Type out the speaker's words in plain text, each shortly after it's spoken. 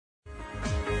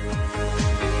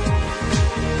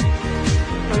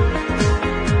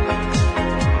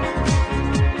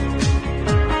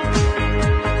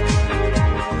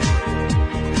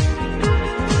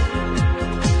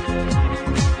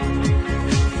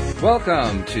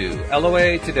Welcome to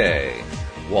LOA Today.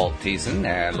 Walt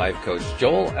and life coach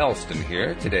Joel Elston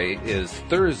here. Today is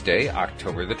Thursday,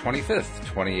 October the 25th,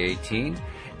 2018,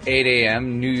 8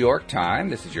 a.m. New York time.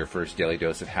 This is your first daily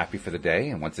dose of happy for the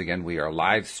day. And once again, we are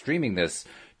live streaming this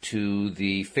to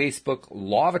the Facebook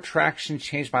Law of Attraction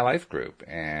Changed My Life group.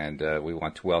 And we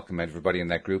want to welcome everybody in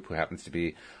that group who happens to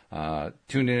be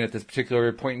tuned in at this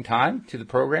particular point in time to the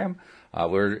program.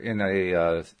 We're in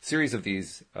a series of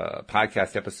these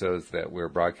podcast episodes that we're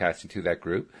broadcasting to that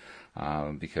group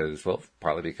because, well,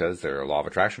 partly because they're a Law of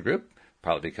Attraction group,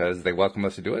 partly because they welcome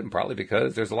us to do it, and partly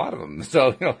because there's a lot of them.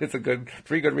 So, it's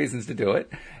three good reasons to do it,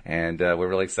 and we're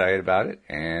really excited about it.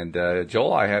 And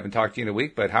Joel, I haven't talked to you in a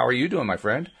week, but how are you doing, my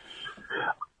friend?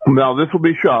 Now, this will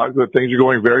be shocked, but things are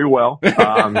going very well.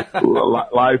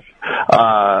 Life,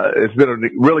 it's been a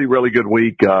really, really good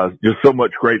week. Just so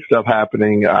much great stuff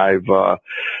happening. I'm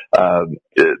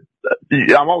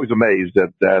always amazed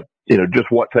at just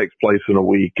what takes place in a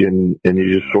week, and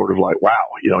you just sort of like, wow,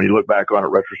 you look back on it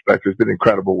retrospect. It's been an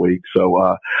incredible week.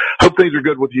 So, hope things are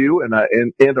good with you and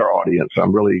our audience.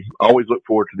 I'm really always look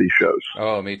forward to these shows.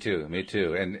 Oh, me too.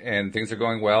 And things are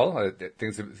going well.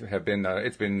 Things have been,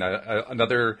 it's been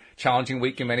another challenging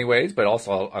week in many ways, but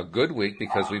also a good week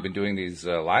because we've been doing these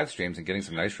live streams and getting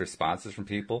some nice responses from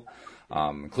people,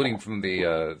 including from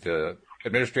the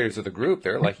administrators of the group.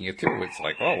 They're liking it too. It's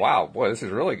like, oh wow, boy, this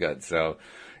is really good. So,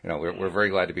 we're very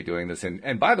glad to be doing this.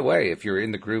 And by the way, if you're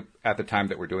in the group at the time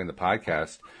that we're doing the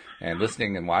podcast and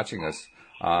listening and watching us,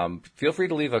 feel free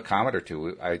to leave a comment or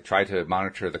two. I try to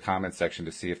monitor the comment section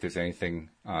to see if there's anything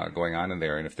going on in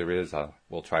there. And if there is,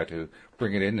 we'll try to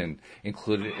bring it in and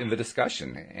include it in the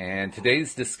discussion. And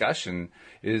today's discussion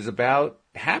is about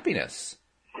happiness,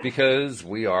 because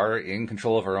we are in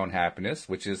control of our own happiness,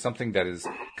 which is something that is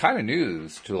kind of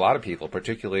news to a lot of people,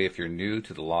 particularly if you're new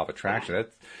to the law of attraction.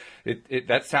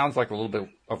 That sounds like a little bit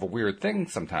of a weird thing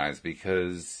sometimes,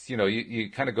 because,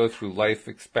 you kind of go through life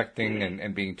expecting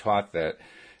and being taught that,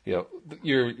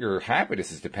 your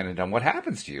happiness is dependent on what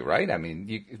happens to you, right? I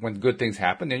mean, when good things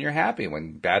happen, then you're happy.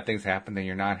 When bad things happen, then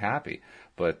you're not happy.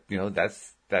 But,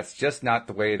 that's just not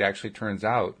the way it actually turns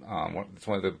out. It's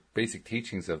one of the basic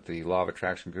teachings of the Law of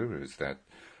Attraction gurus, that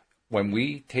when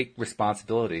we take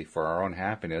responsibility for our own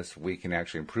happiness, we can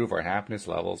actually improve our happiness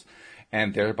levels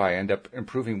and thereby end up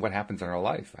improving what happens in our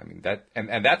life. I mean,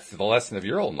 and that's the lesson of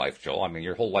your own life, Joel. I mean,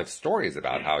 your whole life story is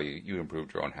about how you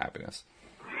improved your own happiness.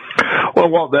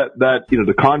 Well, that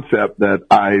the concept that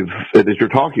as you're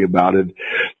talking about it,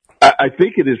 I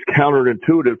think it is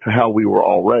counterintuitive to how we were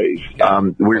all raised. Yeah.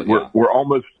 We're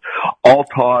almost all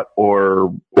taught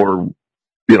or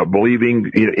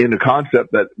believing in the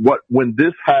concept that when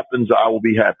this happens, I will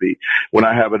be happy. When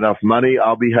I have enough money,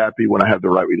 I'll be happy. When I have the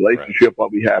right relationship, right,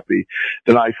 I'll be happy.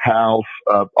 The nice house,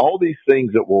 all these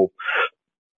things that will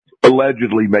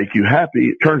allegedly make you happy.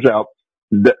 It turns out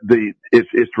that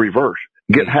it's reverse.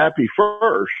 Get happy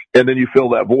first, and then you fill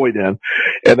that void in.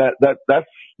 And that's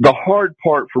the hard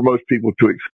part for most people to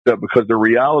accept, because their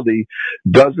reality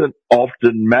doesn't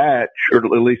often match, or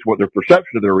at least what their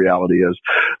perception of their reality is,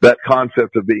 that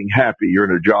concept of being happy. You're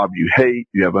in a job you hate,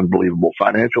 you have unbelievable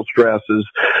financial stresses,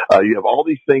 you have all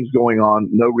these things going on,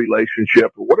 no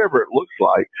relationship, or whatever it looks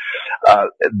like.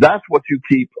 That's what you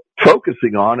keep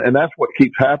focusing on, and that's what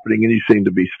keeps happening, and you seem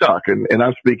to be stuck. And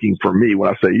I'm speaking for me when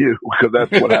I say you, because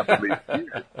that's what happened to me.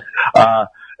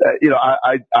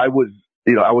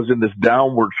 I was in this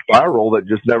downward spiral that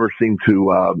just never seemed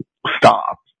to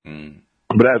stop. Mm.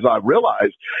 But as I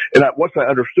realized, and once I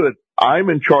understood, I'm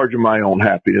in charge of my own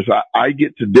happiness. I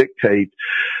get to dictate,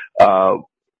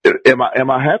 am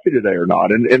I happy today or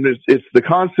not? And it's the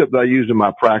concept that I use in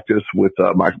my practice with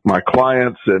my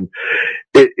clients, and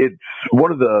it's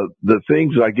one of the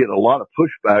things that I get a lot of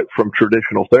pushback from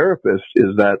traditional therapists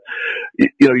is that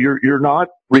you're not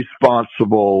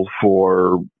responsible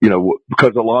for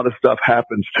because a lot of stuff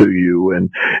happens to you and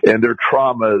they're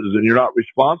traumas, and you're not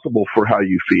responsible for how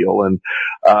you feel. And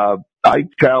I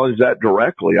challenge that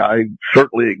directly. I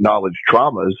certainly acknowledge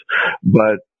traumas,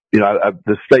 but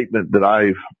the statement that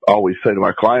I always say to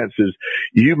my clients is,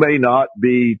 you may not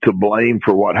be to blame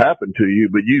for what happened to you,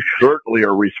 but you certainly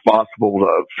are responsible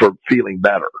for feeling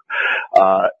better.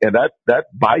 And that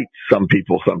bites some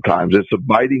people sometimes. It's a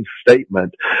biting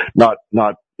statement, not,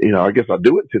 I guess I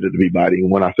do intend it to be biting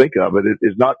when I think of it. It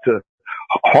is not to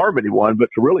harm anyone, but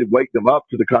to really wake them up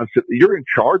to the concept that you're in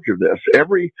charge of this.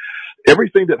 Every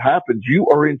everything that happens, you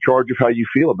are in charge of how you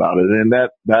feel about it. And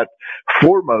that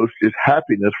foremost is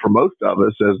happiness for most of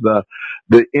us as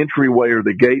the entryway or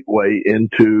the gateway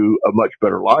into a much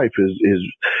better life is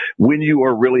when you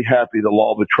are really happy, the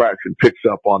law of attraction picks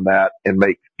up on that and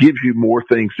gives you more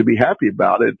things to be happy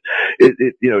about.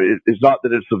 It's not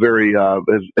that it's a very,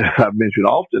 as I've mentioned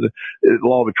often, the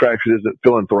law of attraction isn't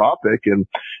philanthropic and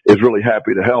is really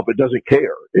happy to help. It doesn't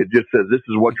care. It just says, this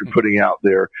is what you're putting out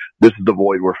there. This is the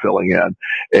void we're filling in.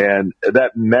 And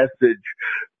that message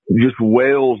just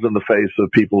wails in the face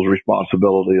of people's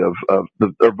responsibility of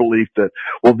their belief that,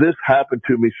 well, this happened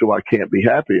to me, so I can't be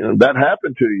happy. And that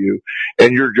happened to you,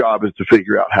 and your job is to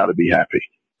figure out how to be happy.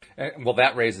 Well,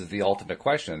 that raises the ultimate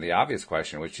question, the obvious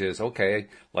question, which is, okay,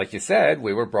 like you said,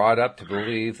 we were brought up to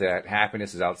believe that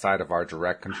happiness is outside of our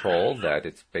direct control, that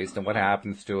it's based on what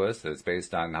happens to us, that it's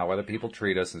based on how other people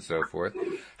treat us and so forth.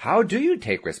 How do you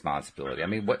take responsibility? I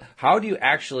mean, how do you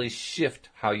actually shift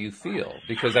how you feel?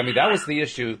 Because, I mean, that was the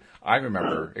issue I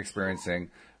remember experiencing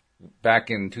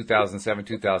back in 2007,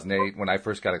 2008, when I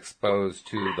first got exposed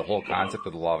to the whole concept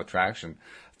of the law of attraction.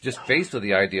 Just faced with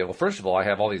the idea, well, first of all, I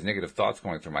have all these negative thoughts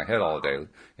going through my head all day,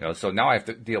 so now I have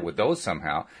to deal with those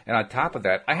somehow. And on top of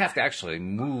that, I have to actually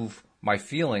move my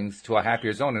feelings to a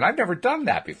happier zone. And I've never done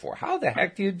that before. How the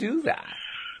heck do you do that?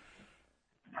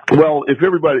 Well, if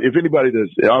anybody does,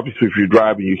 obviously if you're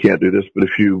driving, you can't do this, but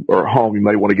if you are home, you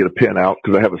may want to get a pen out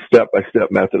because I have a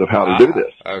step-by-step method of how to do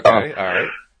this. Okay. All right.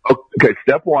 Okay.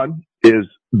 Step one is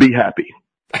be happy.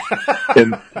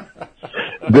 And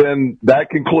then that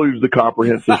concludes the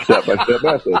comprehensive step-by-step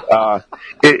method.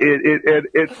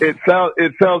 It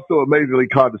sounds so amazingly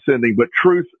condescending, but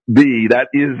truth be, that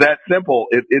is that simple.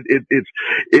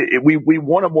 We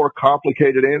want a more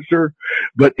complicated answer,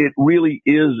 but it really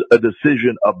is a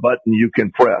decision, a button you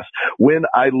can press. When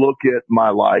I look at my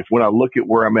life, when I look at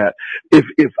where I'm at,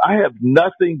 if I have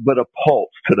nothing but a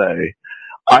pulse today,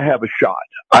 I have a shot.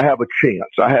 I have a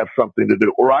chance. I have something to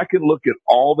do. Or I can look at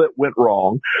all that went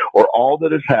wrong or all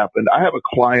that has happened. I have a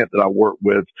client that I work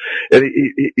with, and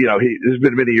this has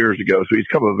been many years ago, so he's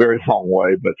come a very long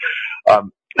way, but,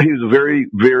 he was a very,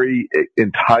 very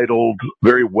entitled,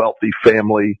 very wealthy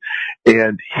family,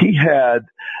 and he had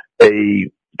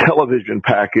a television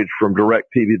package from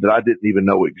DirecTV that I didn't even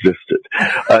know existed.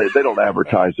 They don't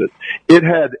advertise it. It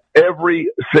had every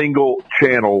single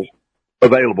channel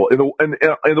available in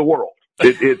the world.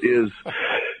 It is,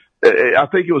 I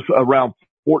think it was around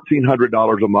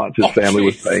 $1,400 a month his family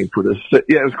was paying for this.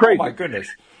 Yeah, it was crazy. Oh my goodness.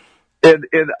 And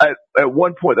at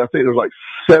one point, I think there was like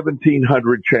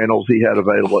 1,700 channels he had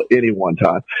available at any one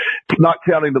time, not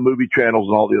counting the movie channels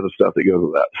and all the other stuff that goes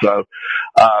with that. So,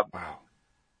 wow.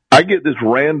 I get this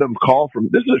random call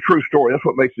this is a true story. That's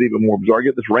what makes it even more bizarre. I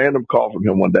get this random call from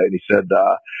him one day and he said,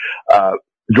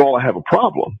 Joel, I have a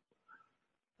problem.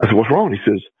 I said, what's wrong? He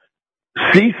says,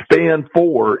 C-SPAN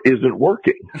 4 isn't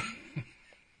working.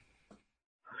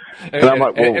 And I'm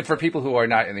like, well, and for people who are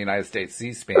not in the United States,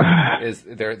 C-SPAN is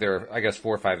there are, I guess,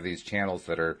 4 or 5 of these channels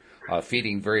that are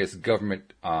feeding various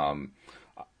government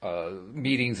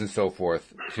meetings and so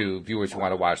forth to viewers who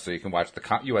want to watch. So you can watch the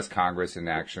U.S. Congress in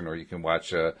action, or you can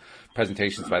watch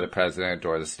presentations by the president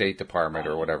or the State Department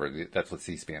or whatever. That's what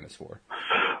C-SPAN is for.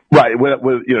 Right.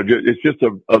 It's just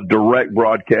a direct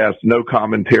broadcast, no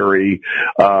commentary.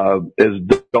 As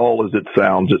dull as it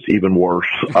sounds, it's even worse.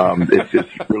 It's just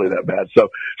really that bad. So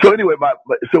anyway,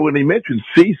 so when he mentioned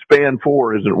C-SPAN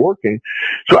 4 isn't working,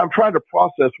 so I'm trying to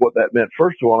process what that meant.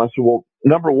 First of all, I said, well,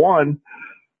 number one,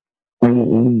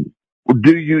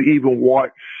 do you even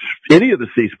watch any of the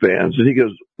C-SPANs? And he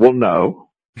goes, well, no.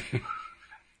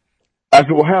 I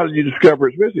said, well, how did you discover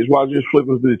it's missing? Well, I was just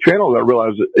flipping through the channels. I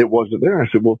realized that it wasn't there. I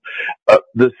said, well,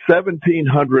 the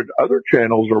 1,700 other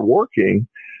channels are working.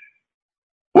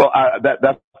 Well, that's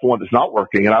the one that's not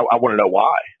working, and I want to know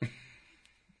why.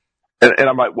 And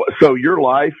I'm like, so your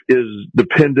life is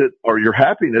dependent, or your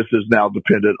happiness is now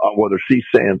dependent on whether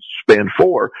C-SPAN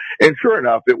 4. And sure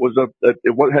enough, it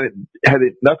had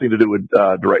nothing to do with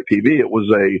DirecTV. It was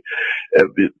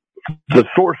the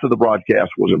source of the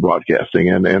broadcast wasn't broadcasting,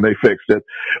 and they fixed it.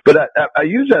 But I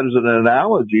use that as an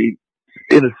analogy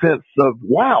in a sense of,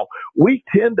 wow, we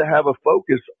tend to have a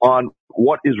focus on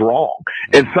what is wrong.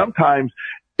 And sometimes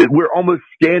we're almost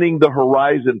scanning the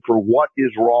horizon for what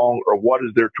is wrong or what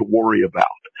is there to worry about.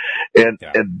 And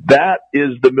that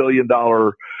is the $1 million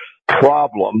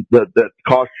problem that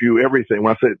costs you everything.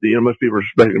 When I say, most people are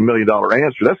expecting $1 million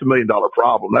answer, that's $1 million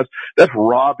problem. That's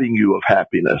robbing you of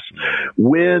happiness.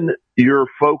 When your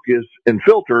focus and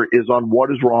filter is on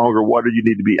what is wrong or what do you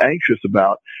need to be anxious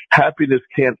about, happiness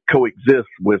can't coexist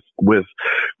with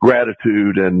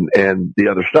gratitude and the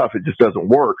other stuff. It just doesn't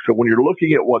work. So when you're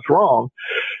looking at what's wrong,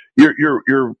 you're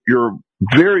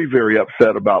very, very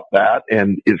upset about that,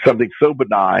 and it's something so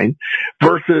benign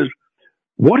versus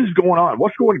what is going on?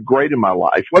 What's going great in my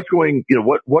life? What's going,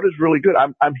 what is really good?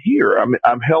 I'm here.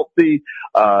 I'm healthy.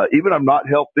 Even I'm not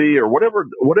healthy or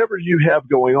whatever you have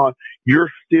going on,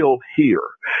 you're still here.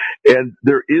 And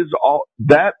there is all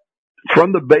that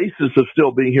from the basis of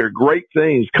still being here. Great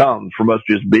things come from us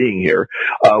just being here,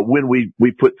 when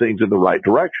we put things in the right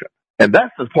direction. And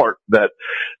that's the part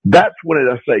that's when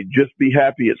I say just be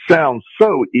happy. It sounds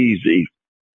so easy.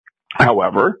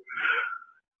 However,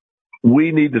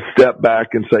 we need to step back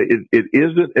and say it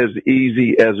isn't as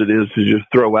easy as it is to just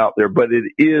throw out there, but it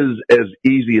is as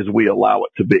easy as we allow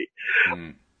it to be.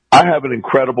 I have an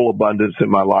incredible abundance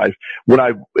in my life.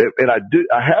 I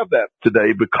have that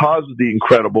today because of the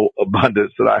incredible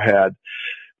abundance that I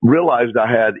realized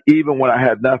I had even when I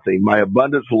had nothing. My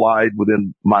abundance lied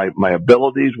within my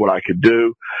abilities, what I could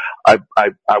do. I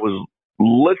was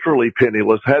literally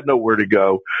penniless, had nowhere to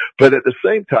go. But at the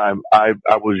same time, I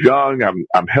was young,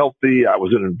 I'm healthy, I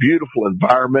was in a beautiful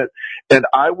environment, and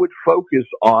I would focus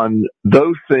on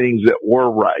those things that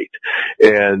were right.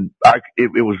 And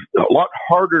it was a lot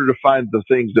harder to find the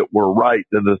things that were right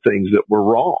than the things that were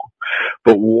wrong.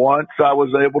 But once I was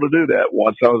able to do that,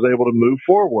 once I was able to move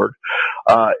forward,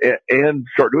 and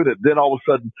start doing it, then all of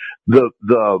a sudden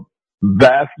the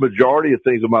vast majority of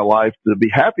things in my life to be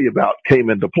happy about came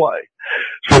into play.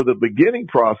 So the beginning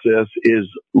process is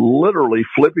literally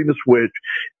flipping the switch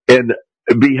and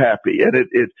be happy. And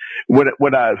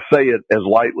when I say it as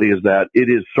lightly as that, it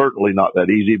is certainly not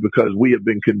that easy because we have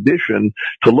been conditioned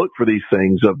to look for these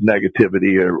things of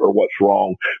negativity or what's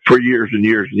wrong for years and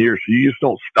years and years. So you just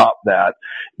don't stop that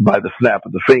by the snap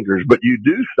of the fingers, but you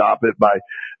do stop it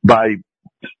by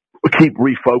keep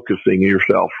refocusing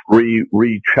yourself,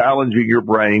 re-challenging your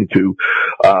brain to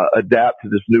adapt to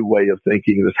this new way of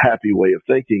thinking, this happy way of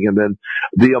thinking. And then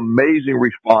the amazing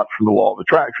response from the law of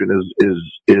attraction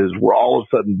is we're all of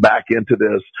a sudden back into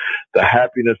this. The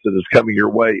happiness that is coming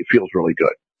your way, it feels really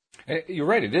good. You're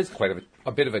right. It is quite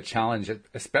a bit of a challenge,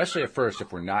 especially at first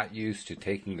if we're not used to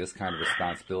taking this kind of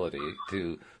responsibility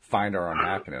to find our own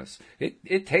happiness.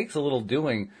 It takes a little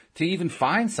doing to even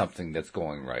find something that's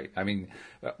going right. I mean,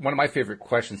 one of my favorite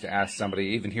questions to ask somebody,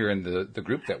 even here in the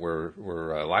group that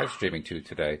we're live streaming to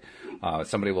today,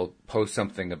 somebody will post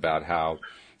something about how,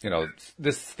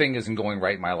 this thing isn't going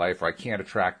right in my life, or I can't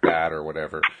attract that, or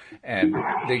whatever. And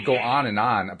they go on and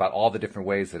on about all the different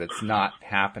ways that it's not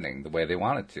happening the way they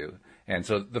want it to. And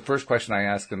so the first question I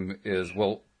ask them is,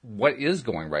 well, what is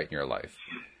going right in your life?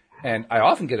 And I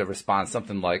often get a response,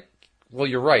 something like, well,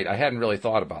 you're right. I hadn't really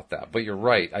thought about that, but you're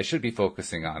right. I should be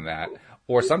focusing on that.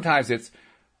 Or sometimes it's,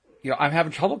 I'm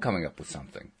having trouble coming up with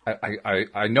something.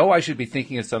 I know I should be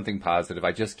thinking of something positive.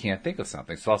 I just can't think of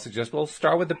something. So I'll suggest, well,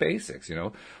 start with the basics.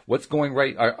 What's going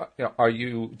right?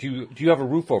 Do you have a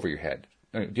roof over your head?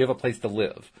 Do you have a place to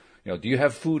live? Do you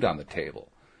have food on the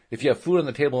table? If you have food on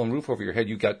the table and a roof over your head,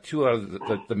 you've got two out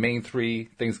of the main three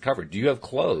things covered. Do you have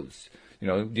clothes?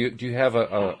 Do you have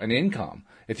an income?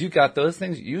 If you've got those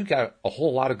things, you've got a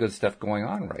whole lot of good stuff going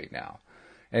on right now.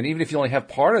 And even if you only have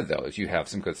part of those, you have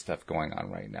some good stuff going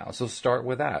on right now. So start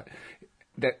with that.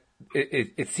 That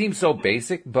it seems so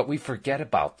basic, but we forget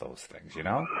about those things,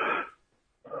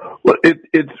 Well,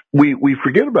 we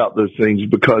forget about those things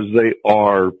because they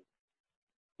are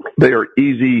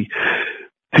easy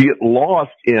to get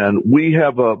lost in. We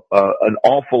have an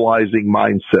awfulizing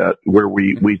mindset where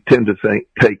we tend to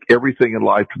take everything in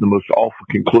life to the most awful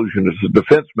conclusion as a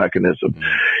defense mechanism.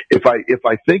 If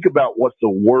I think about what's the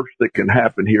worst that can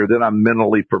happen here, then I'm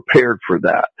mentally prepared for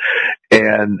that.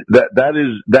 And that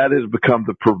has become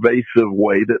the pervasive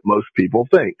way that most people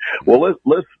think. Well,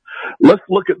 let's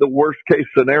look at the worst case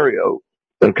scenario.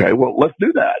 Okay, well, let's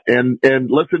do that. And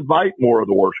let's invite more of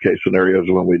the worst case scenarios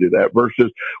when we do that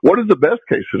versus what is the best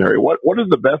case scenario? What is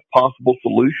the best possible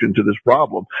solution to this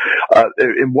problem?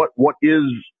 And what is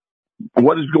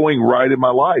going right in my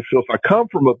life? So if I come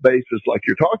from a basis like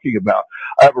you're talking about,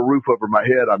 I have a roof over my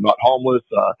head. I'm not homeless.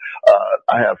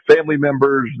 I have family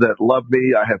members that love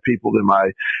me. I have people in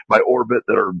my orbit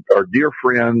that are dear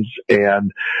friends,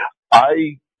 and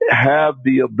I have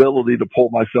the ability to pull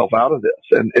myself out of this.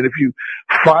 And if you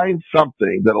find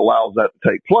something that allows that to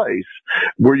take place,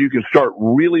 where you can start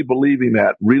really believing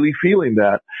that, really feeling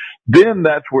that, then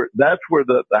that's where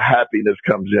the happiness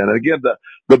comes in. And again,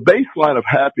 the baseline of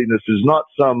happiness is not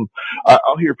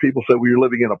I'll hear people say, well, you're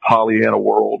living in a Pollyanna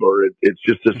world, or it's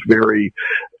just this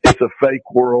it's a fake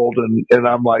world. And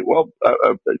I'm like, well,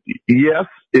 yes,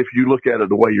 if you look at it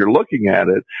the way you're looking at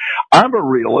it. I'm a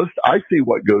realist. I see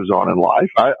what goes on in life.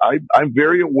 I'm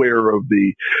very aware of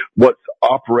what's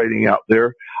operating out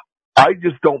there. I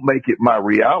just don't make it my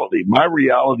reality. My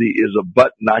reality is a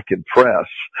button I can press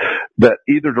that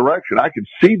either direction. I can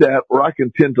see that, or I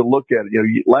can tend to look at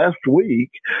it. Last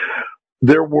week,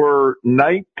 there were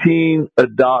 19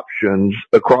 adoptions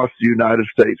across the United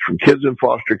States from kids in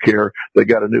foster care that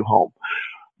got a new home.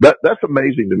 That's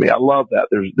amazing to me. I love that.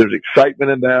 There's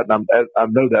excitement in that, and I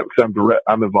know that because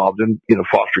I'm involved in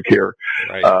foster care,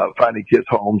 right. Finding kids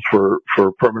homes for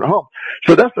permanent home.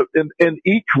 So and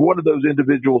each one of those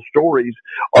individual stories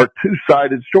are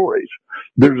two-sided stories.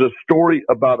 There's a story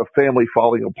about a family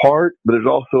falling apart, but there's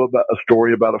also a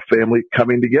story about a family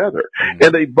coming together,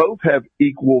 and they both have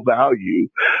equal value.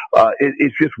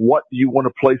 It's just what you want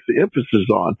to place the emphasis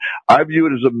on. I view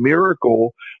it as a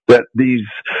miracle that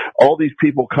all these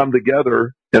people come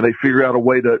together and they figure out a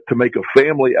way to make a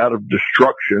family out of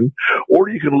destruction. Or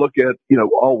you can look at,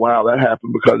 oh wow, that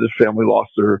happened because this family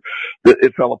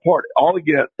it fell apart.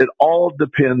 It all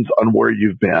depends on where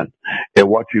you've been and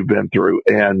what you've been through.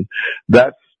 And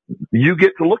you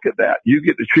get to look at that. You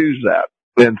get to choose that.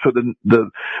 And so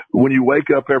when you wake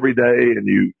up every day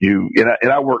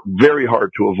and I work very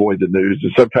hard to avoid the news,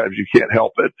 and sometimes you can't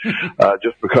help it,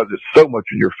 just because it's so much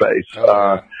in your face.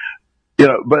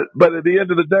 But at the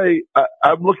end of the day,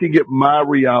 I'm looking at my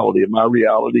reality, and my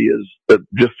reality is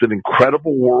just an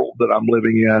incredible world that I'm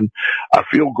living in. I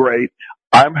feel great.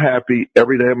 I'm happy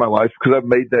every day of my life because I've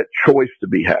made that choice to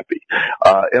be happy.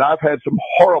 And I've had some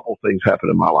horrible things happen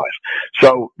in my life.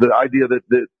 So the idea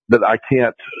that I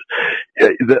can't,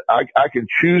 that I can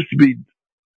choose to be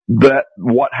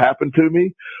what happened to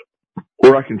me,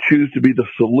 or I can choose to be the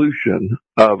solution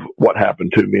of what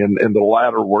happened to me. And the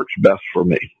latter works best for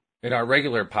me. And our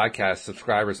regular podcast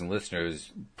subscribers and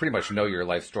listeners pretty much know your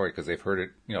life story because they've heard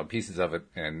it, pieces of it,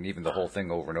 and even the whole thing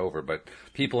over and over. But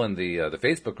people in the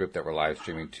Facebook group that we're live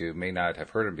streaming to may not have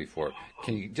heard it before.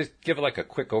 Can you just give like a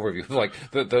quick overview of like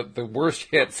the worst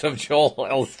hits of Joel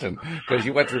Elston, because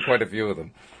you went through quite a few of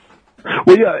them?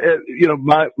 Well, yeah,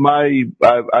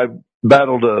 I've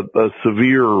battled a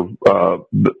severe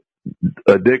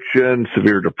addiction,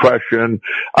 severe depression.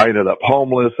 I ended up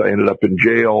homeless. I ended up in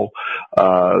jail,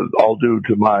 all due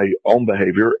to my own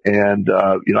behavior. And,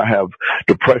 I have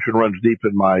depression runs deep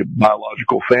in my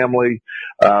biological family.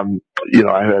 I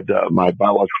had, my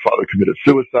biological father committed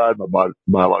suicide.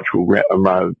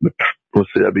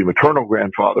 That'd be maternal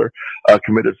grandfather,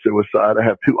 committed suicide. I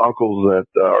have two uncles that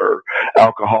are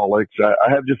alcoholics. I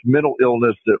have just mental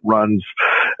illness that runs,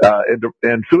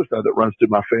 and suicide that runs through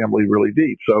my family really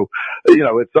deep. So,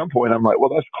 at some point I'm like, well,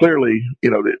 that's clearly,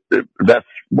 that's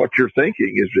what you're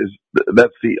thinking is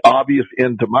that's the obvious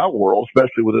end to my world,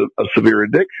 especially with a severe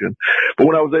addiction. But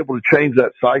when I was able to change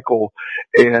that cycle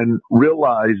and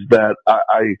realize that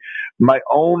my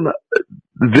own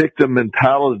victim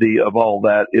mentality of all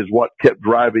that is what kept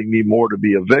driving me more to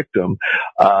be a victim,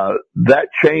 that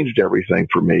changed everything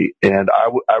for me. And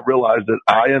I realized that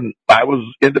I was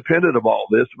independent of all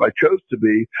this if I chose to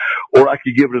be, or I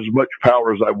could give it as much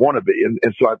power as I want to be.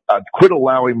 And so I quit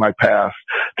allowing my past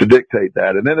to dictate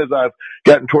that. And then as I've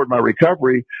gotten toward my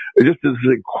recovery, just this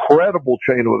incredible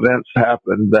chain of events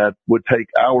happened that would take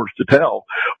hours to tell,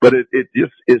 but it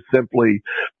just is simply,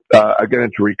 I got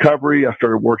into recovery. I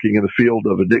started working in the field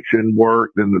of addiction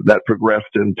work, and that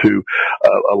progressed into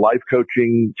a life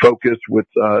coaching focus with,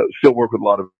 still work with a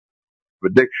lot of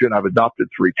addiction. I've adopted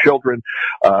 3 children.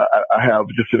 I have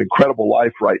just an incredible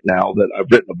life right now that I've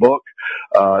written a book,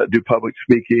 do public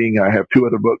speaking. I have 2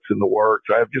 other books in the works.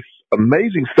 I have just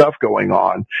amazing stuff going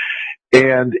on,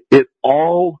 and it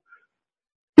all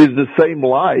is the same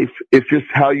life. It's just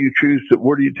how you choose to,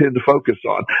 where do you tend to focus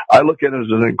on? I look at it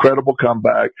as an incredible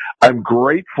comeback. I'm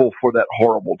grateful for that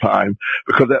horrible time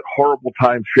because that horrible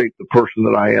time shaped the person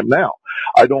that I am now.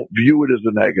 I don't view it as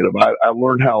a negative. I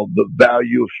learned how the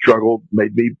value of struggle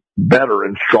made me better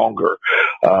and stronger.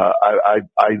 I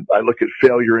look at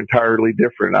failure entirely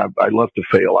different. I love to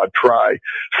fail. I try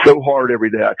so hard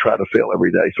every day. I try to fail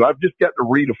every day. So I've just got to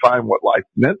redefine what life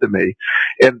meant to me.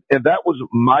 And that was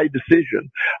my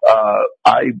decision.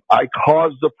 I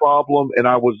caused the problem and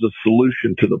I was the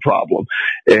solution to the problem.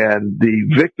 And the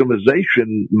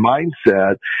victimization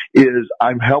mindset is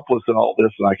I'm helpless in all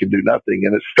this and I can do nothing.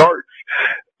 And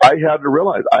I had to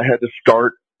realize I had to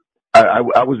start. I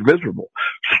was miserable.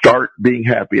 Start being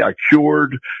happy. I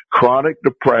cured chronic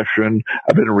depression.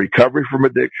 I've been in recovery from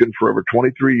addiction for over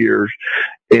 23 years,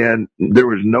 and there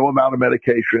was no amount of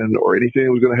medication or anything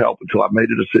that was going to help until I made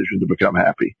a decision to become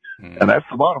happy. And that's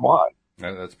the bottom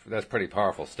line. That's pretty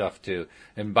powerful stuff, too.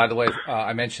 And by the way,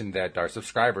 I mentioned that our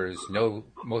subscribers know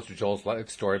most of Joel's life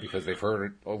story because they've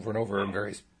heard it over and over in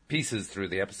various pieces through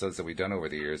the episodes that we've done over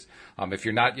the years. If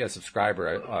you're not yet a subscriber,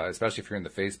 especially if you're in the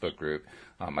Facebook group,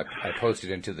 I posted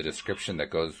into the description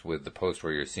that goes with the post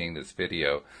where you're seeing this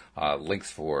video, links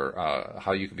for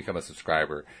how you can become a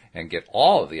subscriber and get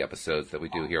all of the episodes that we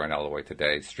do here on LOA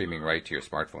Today streaming right to your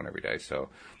smartphone every day. So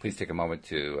please take a moment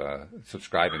to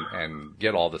subscribe and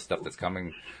get all the stuff that's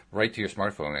coming right to your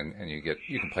smartphone, and you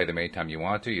can play them anytime you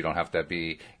want to. You don't have to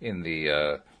be in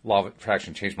the Law of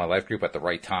Attraction Changed My Life group at the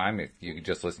right time. You can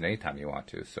just listen anytime you want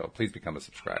to. So please become a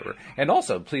subscriber. And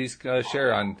also, please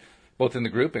share on both in the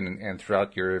group and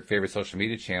throughout your favorite social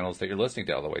media channels that you're listening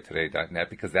to LOAtoday.net,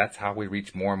 because that's how we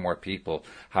reach more and more people,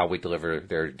 how we deliver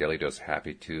their daily dose of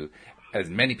happy to as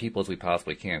many people as we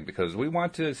possibly can, because we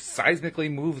want to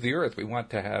seismically move the earth. We want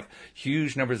to have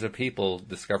huge numbers of people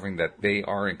discovering that they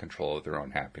are in control of their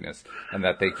own happiness and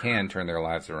that they can turn their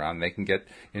lives around. They can get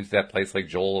into that place like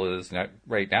Joel is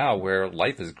right now, where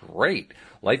life is great.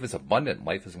 Life is abundant.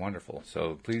 Life is wonderful.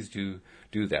 So please do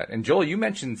that. And Joel, you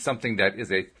mentioned something that is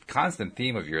a constant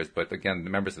theme of yours, but again, the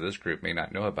members of this group may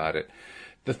not know about it.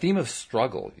 The theme of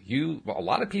struggle. A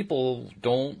lot of people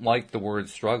don't like the word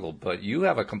struggle, but you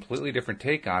have a completely different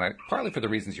take on it, partly for the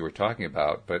reasons you were talking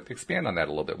about, but expand on that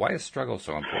a little bit. Why is struggle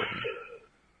so important?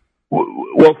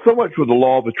 Well, so much with the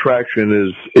law of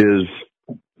attraction is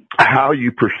how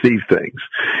you perceive things.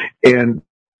 And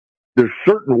there's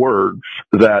certain words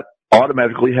that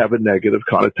automatically have a negative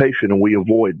connotation, and we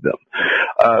avoid them.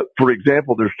 For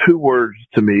example, there's two words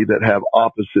to me that have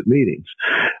opposite meanings.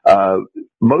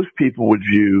 Most people would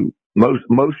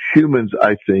most humans,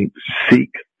 I think,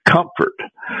 seek comfort.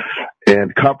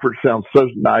 And comfort sounds so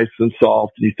nice and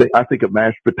soft. I think of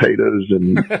mashed potatoes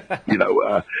and,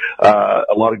 a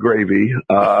lot of gravy,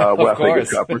 when I think of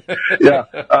comfort. Yeah.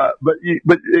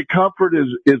 But comfort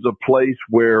is a place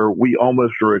where we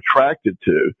almost are attracted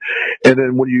to. And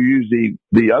then when you use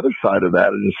the other side of that,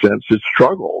 in a sense, it's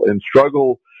struggle. And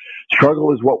struggle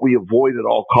is what we avoid at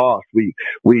all costs. We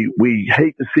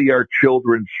hate to see our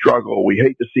children struggle. We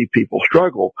hate to see people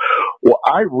struggle. Well,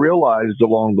 I realized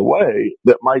along the way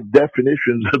that my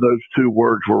definitions of those two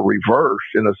words were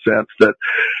reversed, in a sense that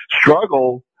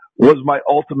struggle was my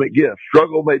ultimate gift.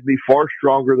 Struggle made me far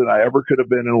stronger than I ever could have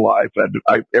been in life.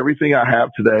 Everything I have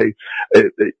today,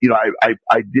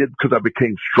 I did because I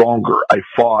became stronger. I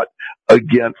fought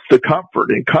against the comfort.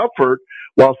 And comfort,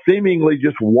 while seemingly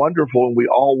just wonderful and we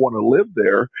all want to live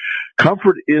there,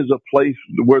 comfort is a place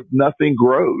where nothing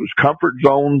grows. Comfort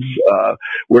zones,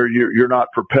 where you're not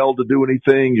propelled to do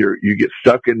anything. You get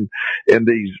stuck in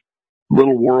these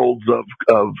little worlds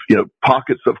of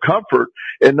pockets of comfort,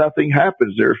 and nothing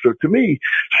happens there. So to me,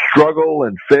 struggle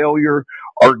and failure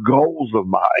are goals of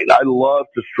mine. I love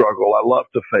to struggle. I love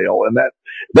to fail. And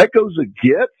that goes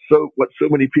against what so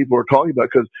many people are talking about,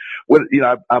 because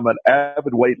I'm an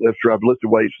avid weightlifter. I've lifted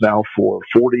weights now for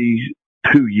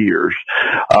 42 years,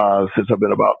 since I've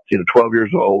been about, 12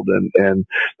 years old. And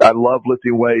I love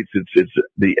lifting weights. It's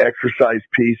the exercise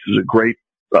piece is a great,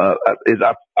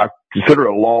 I consider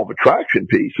a law of attraction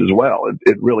piece as well.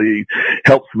 It really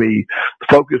helps me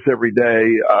focus every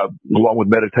day, along with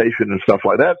meditation and stuff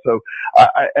like that. So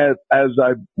as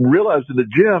I realized in the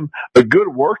gym, a good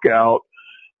workout,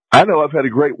 I know I've had a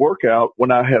great workout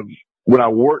when I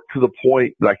work to the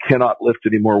point that I cannot lift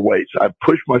any more weights. I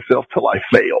push myself till I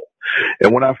fail.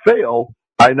 And when I fail,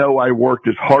 I know I worked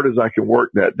as hard as I can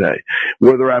work that day.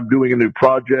 Whether I'm doing a new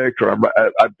project or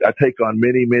I take on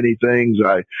many, many things.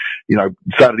 I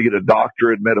decided to get a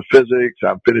doctorate in metaphysics.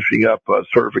 I'm finishing up a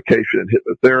certification in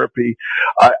hypnotherapy.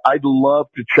 I love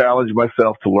to challenge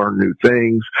myself to learn new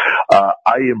things.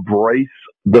 I embrace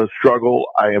the struggle.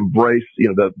 I embrace,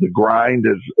 the grind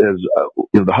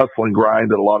the hustling grind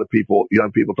that a lot of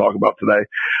young people talk about today.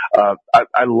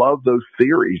 I love those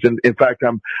theories. And in fact,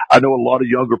 I know a lot of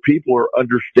younger people are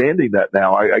understanding that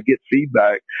now. I get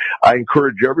feedback. I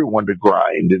encourage everyone to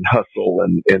grind and hustle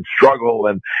and struggle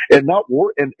and not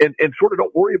worry and sort of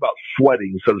don't worry about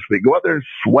sweating, so to speak. Go out there and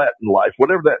sweat in life,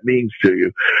 whatever that means to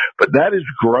you. But that is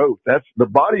growth. That's the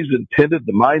body's intended,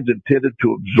 the mind's intended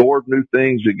to absorb new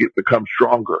things and become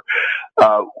stronger.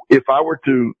 If I were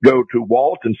to go to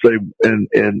Walt and say,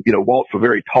 and Walt's a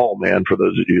very tall man for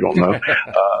those of you who don't know,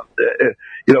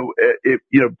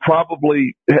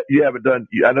 probably you haven't done,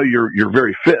 I know you're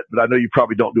very fit, but I know you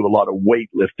probably don't do a lot of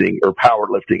weightlifting or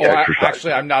powerlifting exercise.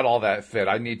 Actually, I'm not all that fit.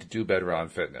 I need to do better on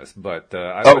fitness, but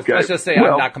let's just say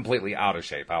I'm not completely out of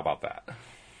shape. How about that?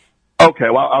 Okay,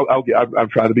 well, I'm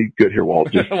trying to be good here,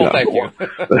 Walt. Just, well, thank you.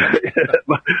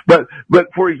 but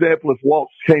for example, if Walt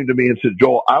came to me and said,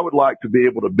 Joel, I would like to be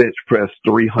able to bench press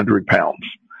 300 pounds.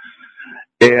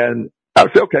 And I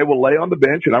would say, okay, well, lay on the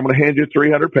bench and I'm going to hand you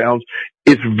 300 pounds.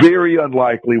 It's very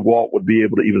unlikely Walt would be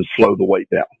able to even slow the weight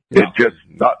down. No. It's just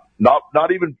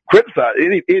not even criticize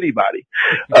anybody.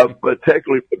 But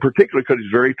particularly because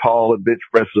he's very tall and bench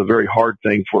press is a very hard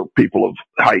thing for people of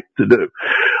height to do.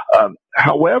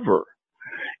 However,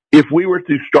 if we were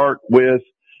to start with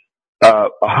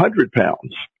 100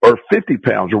 pounds or 50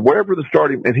 pounds or wherever the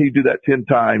starting, and he'd do that 10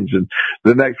 times, and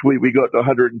the next week we go up to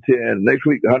 110, next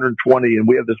week 120, and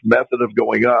we have this method of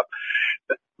going up.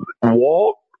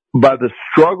 Walt, by the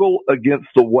struggle against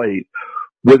the weight,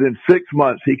 within 6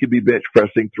 months he could be bench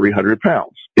pressing 300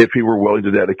 pounds if he were willing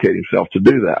to dedicate himself to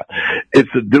do that.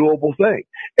 It's a doable thing,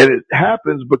 and it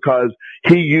happens because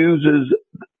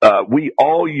we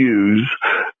all use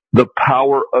the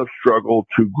power of struggle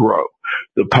to grow.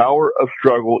 The power of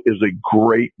struggle is a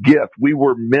great gift. We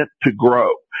were meant to grow,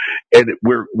 and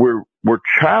we're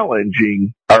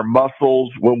challenging our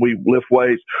muscles when we lift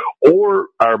weights, or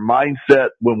our mindset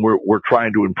when we're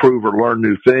trying to improve or learn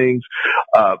new things.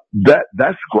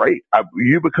 That's great.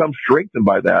 You become strengthened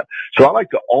by that. So I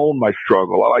like to own my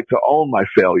struggle. I like to own my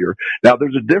failure. Now,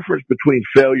 there's a difference between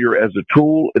failure as a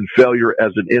tool and failure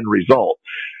as an end result.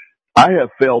 I have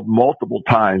failed multiple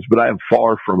times, but I am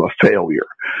far from a failure.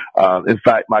 In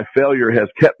fact, my failure has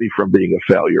kept me from being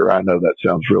a failure. I know that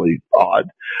sounds really odd,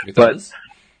 but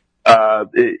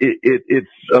it's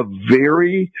a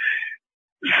very,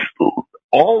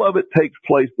 all of it takes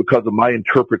place because of my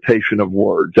interpretation of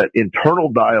words, that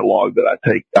internal dialogue that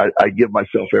I give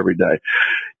myself every day.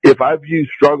 If I view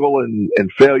struggle and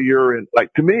failure, and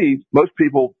like, to me, most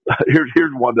people,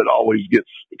 here's one that always gets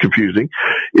confusing,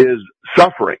 is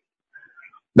suffering.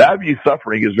 Now, I view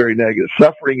suffering as very negative.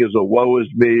 Suffering is a woe is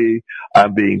me.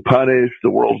 I'm being punished. The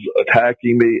world's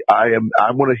attacking me. I'm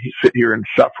going to sit here in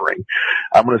suffering.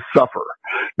 I'm going to suffer.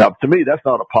 Now, to me, that's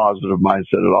not a positive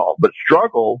mindset at all. But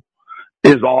struggle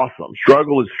is awesome.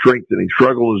 Struggle is strengthening.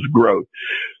 Struggle is growth.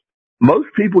 Most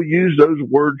people use those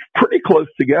words pretty close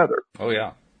together. Oh,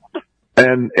 yeah.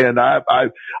 And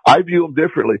I view them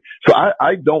differently. So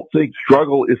I don't think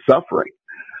struggle is suffering.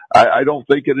 I don't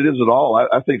think it is at all.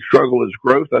 I think struggle is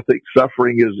growth. I think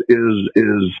suffering is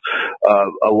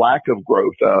a lack of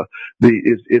growth.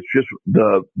 It's just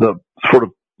the sort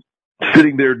of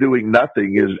sitting there doing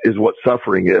nothing is what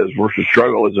suffering is, versus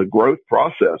struggle is a growth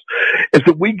process. And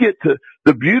so we get to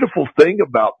the beautiful thing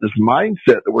about this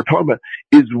mindset that we're talking about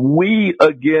is we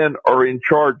again are in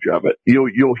charge of it.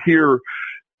 You'll hear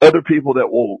other people that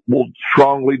will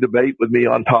strongly debate with me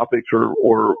on topics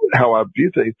or how I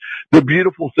view things. The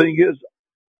beautiful thing is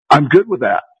I'm good with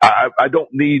that. I don't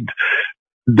need,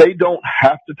 they don't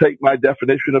have to take my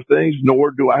definition of things,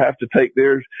 nor do I have to take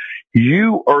theirs.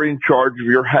 You are in charge of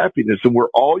your happiness, and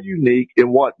we're all unique,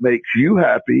 and what makes you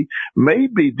happy may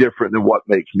be different than what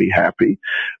makes me happy,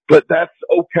 but that's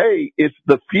okay. It's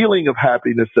the feeling of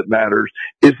happiness that matters.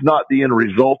 It's not the end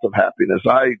result of happiness.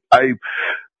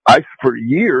 For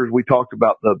years, we talked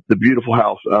about the beautiful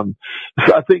house. So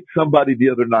I think somebody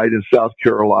the other night in South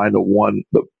Carolina won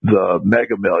the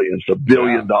Mega Millions, $1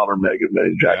 billion Mega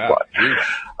Million jackpot.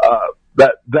 Yeah.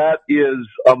 That is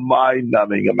a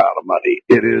mind-numbing amount of money.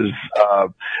 It is,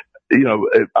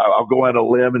 I'll go on a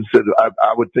limb and say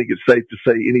I would think it's safe to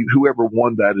say whoever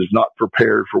won that is not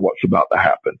prepared for what's about to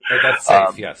happen. That's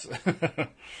safe, yes.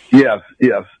 Yes,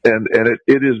 and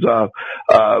it is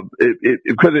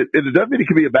because it doesn't mean it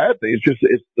can be a bad thing.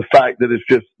 It's the fact that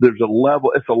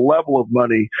it's a level of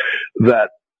money that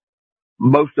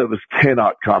most of us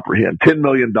cannot comprehend. $10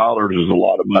 million is a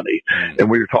lot of money, and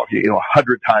when you're talking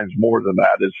 100 times more than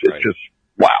that, it's just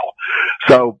wow.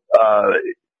 So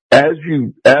as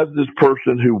this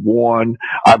person who won,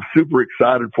 I'm super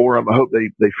excited for them. I hope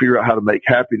they figure out how to make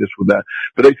happiness with that.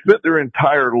 But they spent their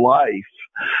entire life,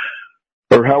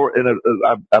 or how,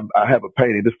 I have a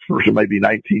painting. This person may be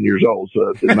 19 years old, so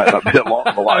it might not be that long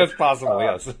of a life. That's possible,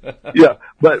 yes. Yeah,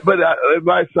 but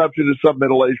my assumption is some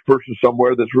middle-aged person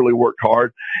somewhere that's really worked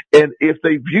hard. And if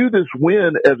they view this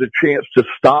win as a chance to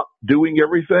stop doing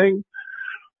everything,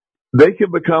 they can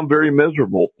become very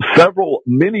miserable.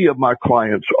 Many of my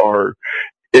clients are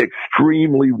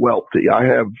extremely wealthy. I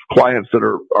have clients that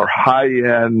are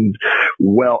high-end,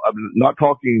 I'm not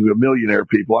talking millionaire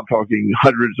people. I'm talking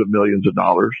hundreds of millions of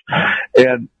dollars.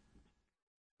 And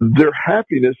their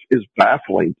happiness is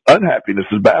baffling. Unhappiness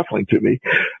is baffling to me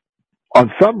on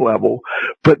some level,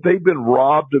 but they've been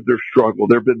robbed of their struggle.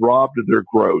 They've been robbed of their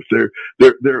growth. They're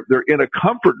in a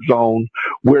comfort zone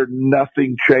where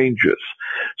nothing changes.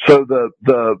 So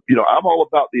I'm all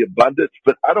about the abundance,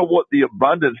 but I don't want the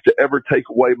abundance to ever take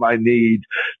away my need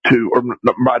or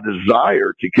my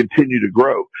desire to continue to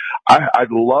grow. I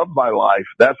love my life.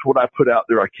 That's what I put out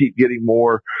there. I keep getting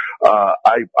more.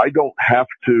 I don't have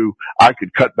to. I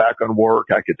could cut back on work.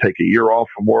 I could take a year off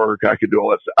from work. I could do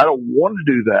all that stuff. I don't want to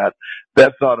do that.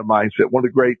 That's not a mindset. One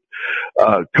of the great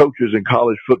coaches in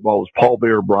college football is Paul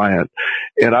Bear Bryant.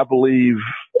 And I believe,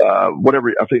 I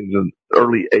think in the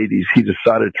early 80s, he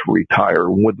decided to retire.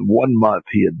 Within 1 month,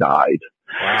 he had died.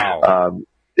 Wow.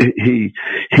 He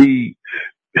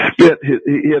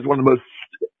has one of the most,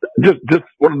 just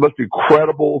one of the most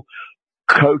incredible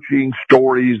coaching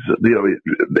stories.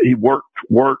 He worked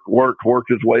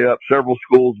his way up several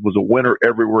schools, was a winner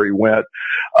everywhere he went,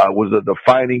 was a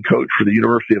defining coach for the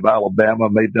University of Alabama,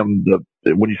 made them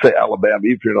when you say Alabama,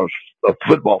 even if you're not a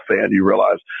football fan, you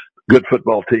realize good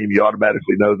football team, you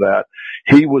automatically know that.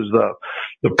 He was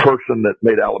the person that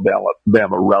made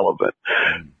Alabama relevant.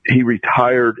 He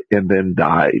retired and then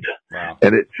died. Wow.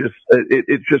 And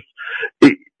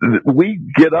we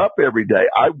get up every day.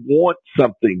 I want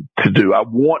something to do. I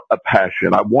want a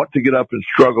passion. I want to get up and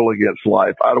struggle against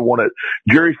life. I don't want to.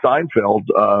 Jerry Seinfeld,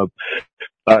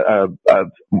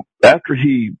 after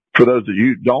he, for those of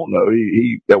you who don't know,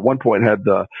 he at one point had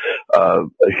a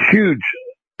huge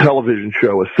television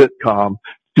show, a sitcom,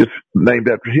 just named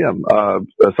after him,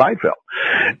 Seinfeld.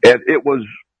 And it was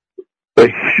a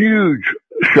huge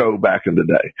show back in the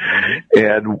day.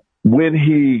 And when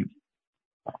he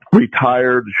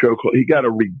retired, the show, he got a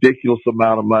ridiculous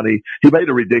amount of money. He made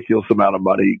a ridiculous amount of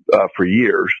money for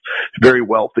years, very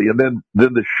wealthy. And then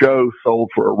the show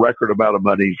sold for a record amount of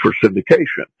money for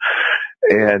syndication.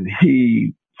 And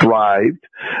he thrived.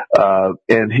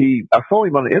 And I saw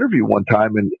him on an interview one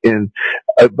time, and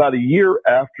about a year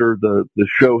after the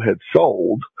show had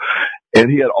sold,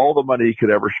 and he had all the money he could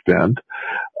ever spend,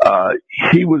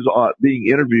 he was being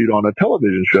interviewed on a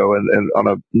television show and on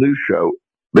a news show.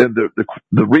 And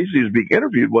the reason he was being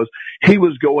interviewed was he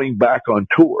was going back on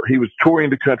tour. He was touring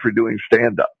the country doing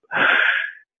stand-up.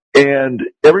 And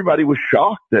everybody was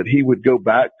shocked that he would go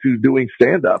back to doing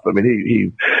stand-up. I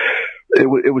mean,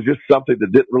 it was just something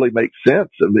that didn't really make sense.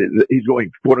 I mean, he's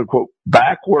going, quote unquote,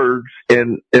 backwards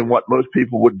in what most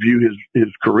people would view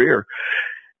his career.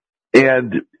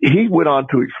 And he went on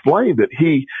to explain that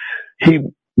he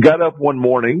got up one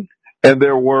morning and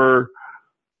there were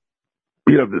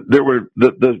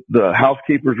the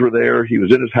housekeepers were there. He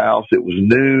was in his house. It was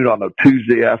noon on a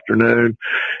Tuesday afternoon.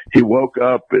 He woke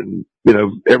up and,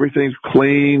 everything's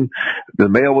clean. The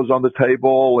mail was on the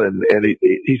table, and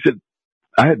he said,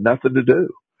 I had nothing to do.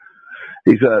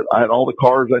 He said, I had all the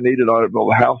cars I needed, all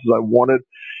the houses I wanted.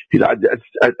 He said, I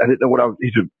didn't know what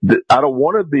he said, I don't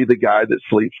want to be the guy that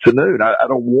sleeps to noon. I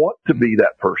don't want to be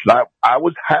that person. I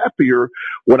was happier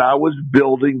when I was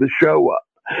building the show up.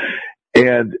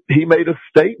 And he made a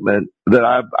statement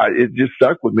that it just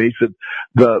stuck with me.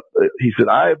 He said,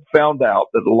 I have found out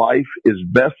that life is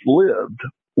best lived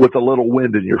with a little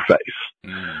wind in your face.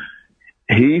 Mm.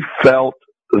 He felt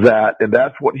that, and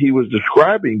that's what he was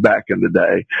describing back in the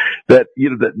day, that,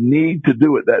 that need to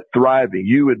do it, that thriving.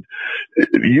 You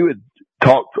had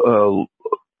talked,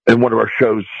 in one of our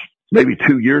shows, maybe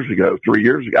 2 years ago, 3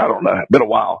 years ago, I don't know, it's been a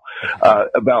while,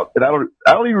 about, and I don't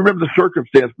even remember the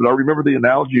circumstance, but I remember the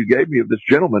analogy you gave me of this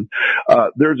gentleman.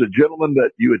 There's a gentleman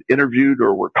that you had interviewed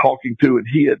or were talking to, and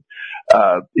he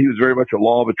was very much a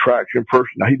law of attraction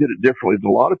person. Now, he did it differently than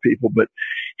a lot of people, but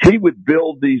he would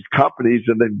build these companies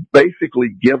and then basically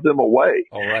give them away.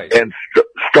 All right. And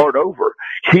start over.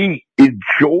 He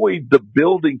enjoyed the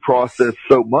building process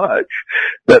so much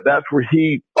that's where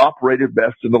he operated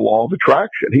best in the law of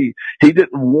attraction. He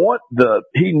didn't want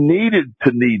he needed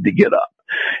to get up.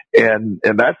 And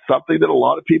that's something that a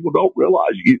lot of people don't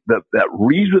realize. That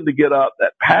reason to get up,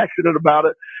 that passionate about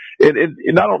it. And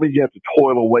not only do you have to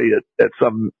toil away at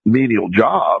some menial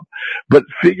job, but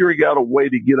figuring out a way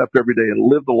to get up every day and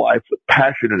live the life with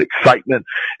passion and excitement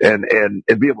and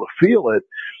be able to feel it.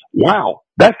 Wow,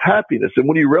 that's happiness. And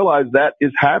when you realize that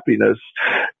is happiness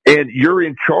and you're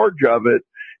in charge of it,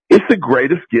 it's the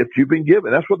greatest gift you've been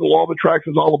given. That's what the law of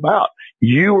attraction is all about.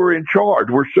 You are in charge.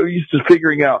 We're so used to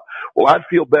figuring out, well, I'd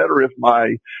feel better if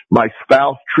my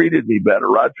spouse treated me better.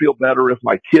 Or I'd feel better if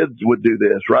my kids would do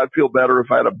this. Or I'd feel better if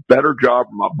I had a better job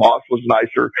or my boss was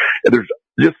nicer. And there's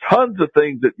just tons of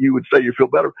things that you would say you feel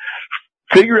better.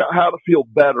 Figure out how to feel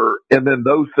better, and then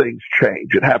those things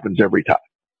change. It happens every time.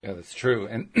 Yeah, that's true.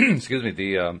 And excuse me,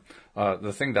 the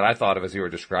thing that I thought of as you were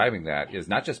describing that is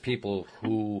not just people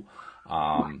who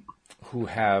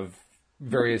have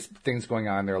various things going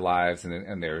on in their lives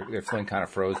and they're feeling kind of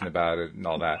frozen about it and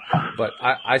all that. But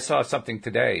I saw something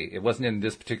today. It wasn't in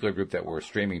this particular group that we're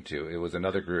streaming to. It was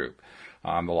another group,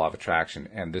 the Law of Attraction.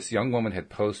 And this young woman had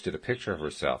posted a picture of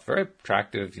herself. Very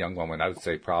attractive young woman. I would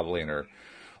say probably in her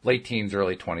late teens,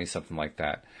 early 20s, something like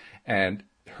that. And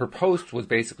her post was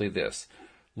basically this: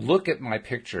 look at my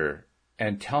picture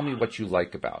and tell me what you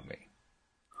like about me.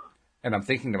 And I'm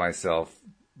thinking to myself,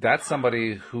 that's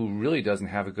somebody who really doesn't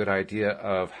have a good idea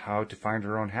of how to find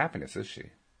her own happiness, is she?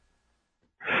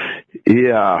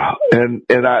 Yeah. And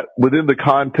within the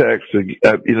context,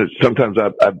 sometimes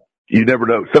you never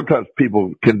know. Sometimes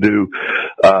people can do,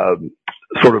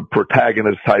 sort of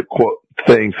protagonist type quote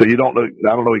thing. So you don't know,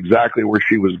 I don't know exactly where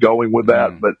she was going with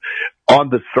that, but on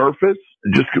the surface,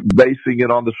 just basing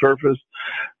it on the surface,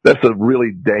 that's a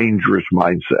really dangerous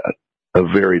mindset. A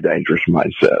very dangerous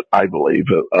mindset, I believe,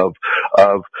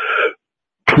 of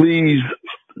please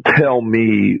tell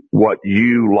me what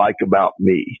you like about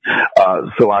me,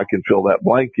 so I can fill that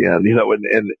blank in,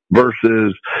 and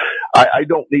versus I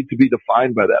don't need to be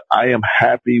defined by that. I am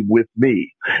happy with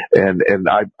me and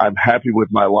I'm happy with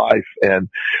my life. And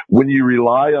when you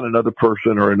rely on another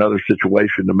person or another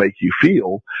situation to make you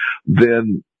feel,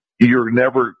 then you're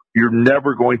never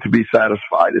going to be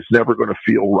satisfied. It's never going to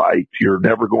feel right. You're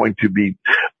never going to be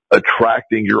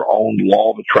attracting your own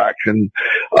law of attraction,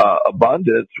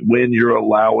 abundance when you're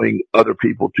allowing other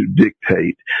people to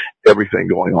dictate everything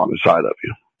going on inside of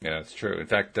you. Yeah, that's true. In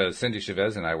fact, Cindy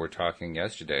Chavez and I were talking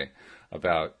yesterday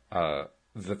about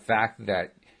the fact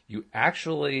that you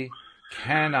actually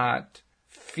cannot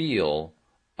feel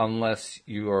unless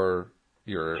your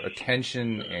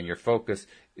attention and your focus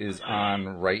is on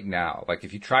right now. Like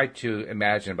if you try to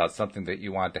imagine about something that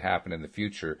you want to happen in the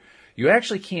future, you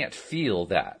actually can't feel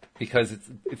that because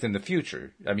it's in the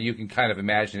future. I mean, you can kind of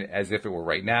imagine it as if it were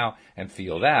right now and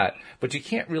feel that, but you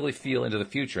can't really feel into the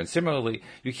future. And similarly,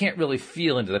 you can't really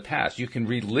feel into the past. You can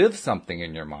relive something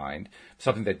in your mind,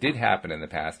 something that did happen in the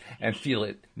past, and feel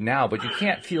it now, but you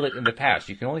can't feel it in the past.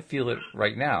 You can only feel it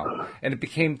right now. And it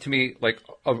became to me like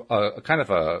a kind of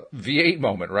a V8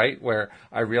 moment, right? Where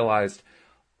I realized,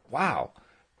 wow,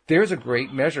 there's a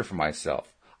great measure for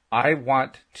myself. I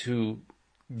want to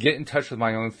get in touch with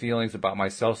my own feelings about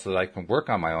myself so that I can work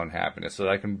on my own happiness, so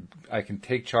that I can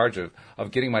take charge of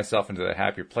getting myself into a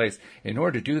happier place. In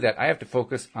order to do that, I have to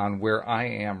focus on where I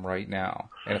am right now.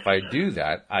 And if I do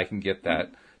that, I can get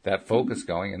that focus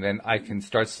going, and then I can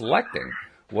start selecting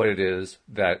what it is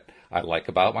that I like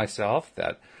about myself,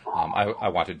 that I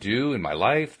want to do in my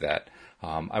life, that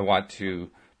I want to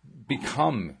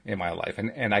become in my life.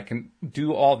 And I can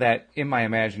do all that in my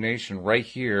imagination right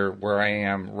here where I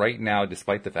am right now,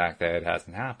 despite the fact that it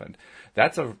hasn't happened.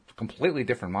 That's a completely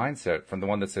different mindset from the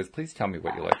one that says, please tell me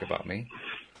what you like about me.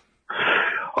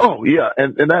 Oh, yeah.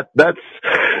 And that's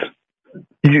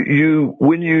you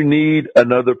when you need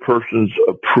another person's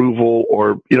approval,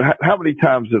 or, how many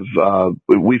times have,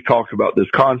 we've talked about this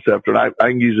concept, and I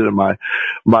can use it in my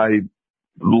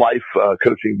life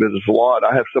coaching business a lot.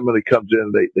 I have somebody comes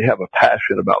in, they have a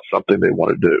passion about something they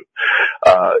want to do.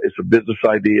 It's a business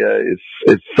idea.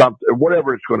 It's something,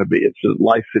 whatever it's going to be. It's a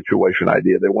life situation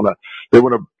idea. They want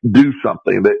to do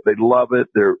something. They love it.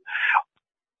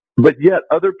 But yet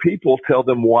other people tell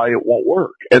them why it won't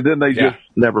work. And then they just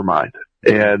never mind.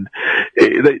 And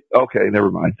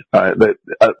never mind.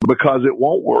 Because it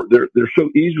won't work. They're so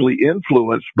easily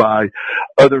influenced by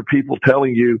other people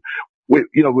telling you,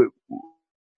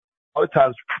 a lot of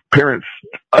times parents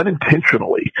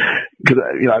unintentionally, because,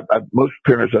 most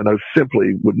parents I know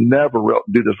simply would never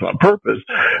do this on purpose,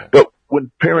 but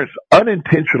when parents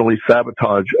unintentionally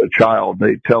sabotage a child,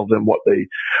 they tell them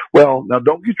now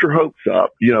don't get your hopes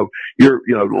up,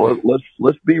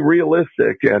 let's be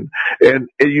realistic, and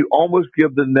you almost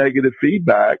give the negative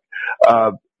feedback,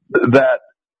 that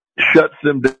shuts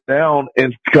them down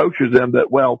and coaches them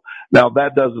that, well, now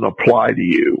that doesn't apply to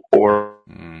you, or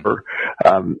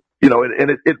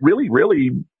it really,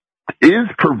 really is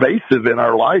pervasive in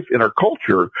our life, in our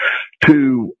culture,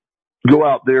 to go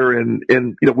out there and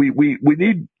we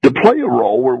need to play a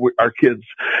role where our kids,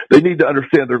 they need to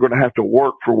understand they're going to have to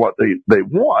work for what they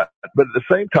want, but at the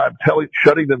same time,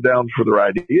 shutting them down for their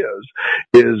ideas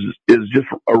is just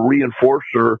a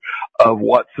reinforcer of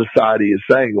what society is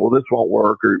saying. Well, this won't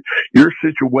work, or your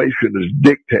situation is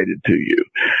dictated to you,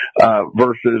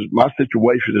 versus my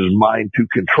situation is mine to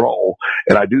control.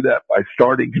 And I do that by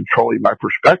starting controlling my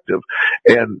perspective.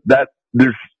 And that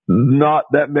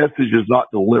message is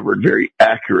not delivered very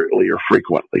accurately or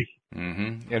frequently.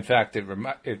 Mm-hmm. In fact,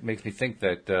 it makes me think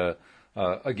that,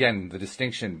 again, the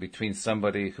distinction between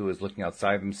somebody who is looking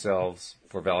outside themselves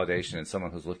for validation and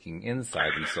someone who's looking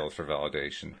inside themselves for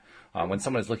validation. When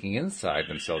someone is looking inside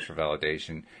themselves for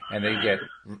validation and they get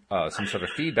some sort of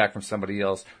feedback from somebody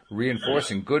else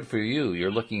reinforcing good for you,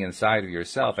 you're looking inside of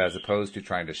yourself as opposed to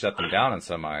trying to shut them down on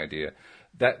some idea.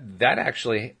 That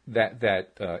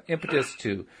impetus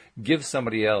to give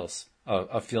somebody else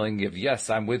a feeling of, yes,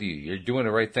 I'm with you, you're doing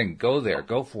the right thing, go there,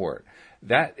 go for it.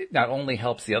 That not only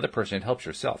helps the other person, it helps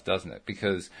yourself, doesn't it?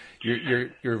 Because you're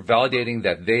validating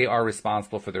that they are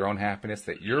responsible for their own happiness,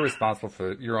 that you're responsible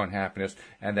for your own happiness,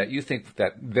 and that you think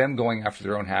that them going after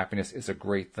their own happiness is a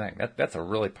great thing. That's a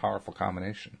really powerful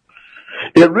combination.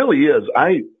 It really is.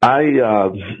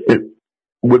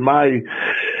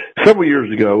 Several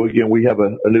years ago, again, we have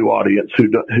a new audience who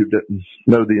didn't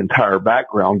know the entire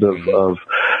background of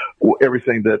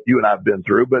everything that you and I have been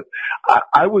through. But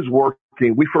I was working.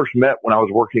 We first met when I was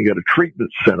working at a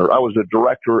treatment center. I was a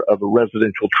director of a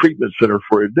residential treatment center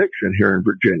for addiction here in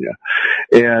Virginia,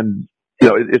 and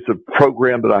it's a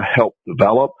program that I helped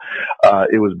develop.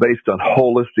 It was based on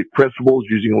holistic principles,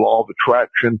 using the law of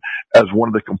attraction as one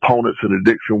of the components in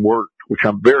addiction work, which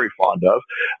I'm very fond of.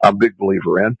 I'm a big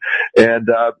believer in. And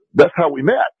that's how we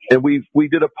met. And we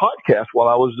did a podcast while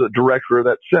I was the director of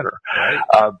that center.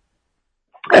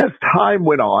 As time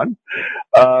went on,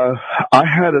 I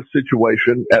had a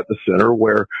situation at the center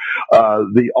where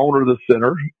the owner of the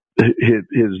center,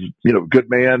 his good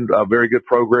man, a very good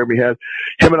program he had,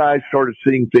 him and I started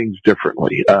seeing things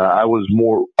differently. I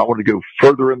wanted to go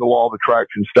further in the law of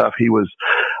attraction stuff. He was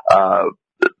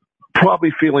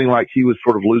probably feeling like he was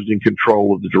sort of losing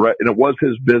control of and it was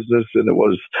his business, and it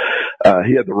was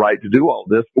he had the right to do all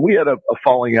this. But we had a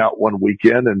falling out one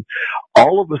weekend, and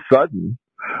all of a sudden,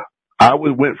 I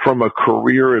went from a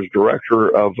career as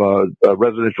director of a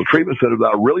residential treatment center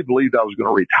that I really believed I was going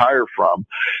to retire from,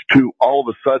 to all of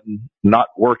a sudden not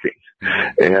working.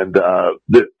 And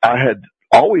I had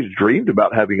always dreamed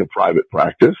about having a private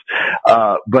practice,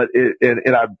 but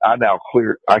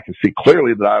I can see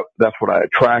clearly that that's what I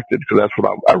attracted, because that's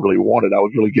what I really wanted. I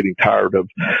was really getting tired of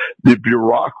the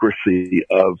bureaucracy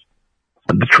of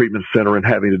the treatment center and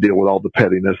having to deal with all the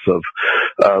pettiness of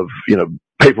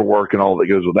paperwork and all that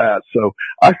goes with that. So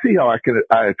I see how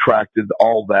I attracted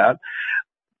all that.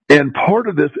 And part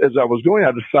of this, as I was going,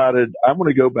 I decided I'm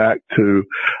going to go back to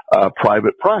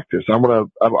private practice. I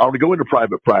want to go into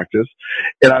private practice,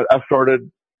 and I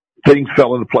started. Things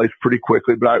fell into place pretty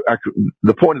quickly. But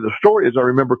the point of the story is, I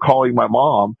remember calling my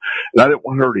mom, and I didn't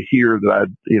want her to hear that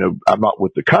I'm not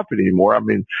with the company anymore.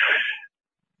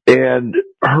 And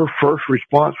her first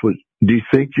response was, "Do you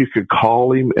think you could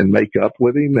call him and make up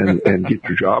with him and get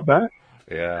your job back?"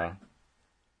 Yeah.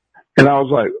 And I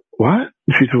was like, "What?"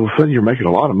 She said, "Well, son, you're making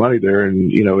a lot of money there,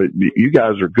 and you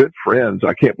guys are good friends.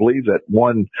 I can't believe that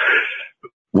one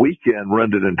weekend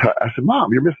ruined it entire." I said,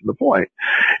 "Mom, you're missing the point."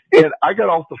 And I got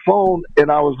off the phone,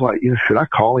 and I was like, should I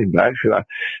call him back? Should I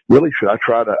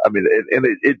try to?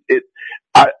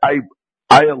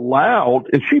 I allowed,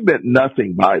 and she meant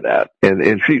nothing by that.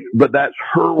 But that's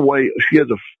her way. She had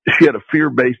a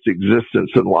fear-based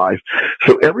existence in life.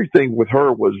 So everything with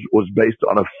her was based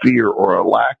on a fear or a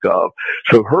lack of.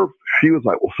 So she was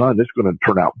like, "Well, son, this is going to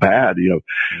turn out bad.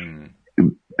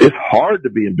 It's hard to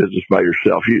be in business by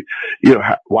yourself.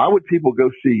 Why would people go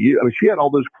see you?" I mean, she had all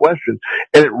those questions,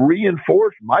 and it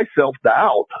reinforced my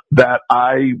self-doubt that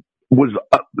I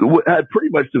had pretty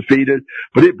much defeated,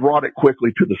 but it brought it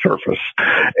quickly to the surface.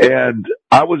 And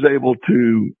I was able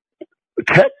to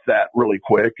catch that really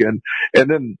quick. And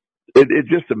then it's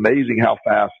just amazing how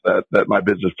fast that my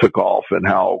business took off, and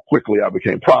how quickly I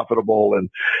became profitable, and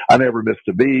I never missed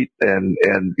a beat. And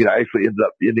I actually ended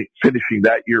up finishing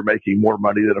that year making more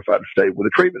money than if I'd stayed with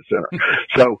a treatment center.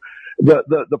 So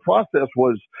the process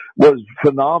was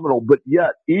phenomenal. But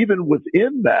yet, even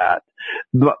within that,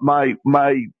 my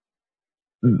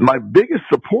my biggest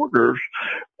supporters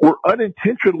were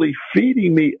unintentionally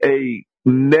feeding me a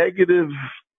negative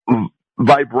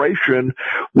vibration,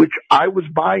 which I was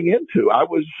buying into. I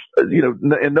was,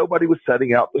 and nobody was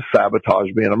setting out to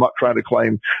sabotage me. And I'm not trying to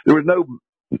claim there was no,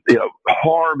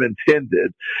 harm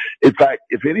intended. In fact,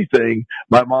 if anything,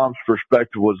 my mom's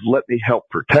perspective was, let me help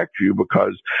protect you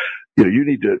because, you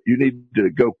need to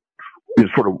go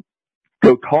sort of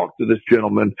go talk to this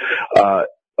gentleman,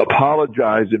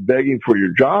 apologize and begging for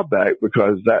your job back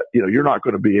because that, you're not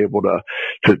going to be able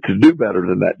to do better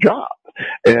than that job.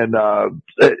 And,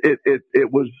 it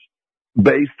was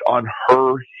based on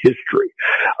her history.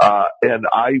 And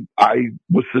I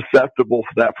was susceptible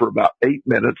to that for about 8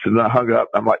 minutes and then I hung up.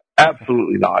 I'm like,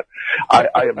 absolutely not. I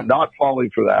am not falling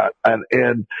for that.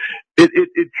 And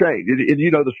it changed. And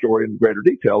you know the story in greater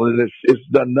detail. And it's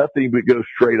done nothing but go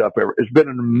straight up ever. It's been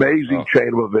an amazing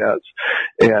chain of events.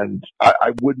 And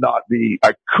I could not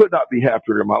be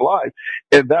happier in my life.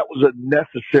 And that was a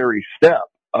necessary step.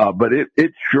 But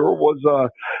it sure was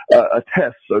a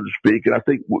test, so to speak. And I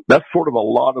think that's sort of a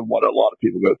lot of what a lot of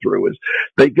people go through is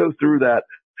they go through that,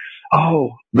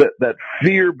 that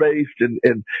fear-based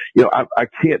and I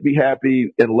can't be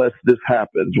happy unless this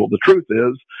happens. Well, the truth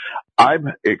is I'm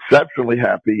exceptionally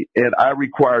happy and I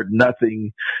required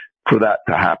nothing for that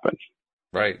to happen.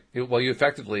 Right. Well, you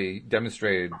effectively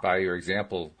demonstrated by your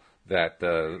example that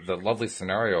the lovely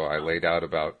scenario I laid out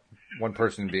about one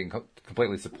person being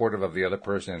completely supportive of the other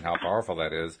person and how powerful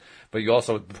that is. But you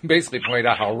also basically pointed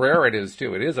out how rare it is,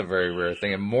 too. It is a very rare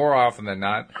thing. And more often than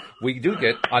not, we do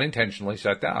get unintentionally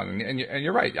shut down. And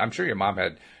you're right. I'm sure your mom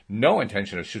had no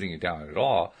intention of shooting you down at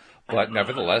all. But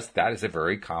nevertheless, that is a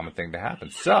very common thing to happen.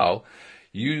 So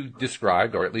you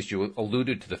described, or at least you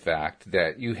alluded to the fact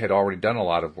that you had already done a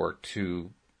lot of work to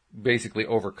basically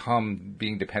overcome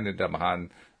being dependent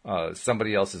upon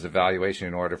somebody else's evaluation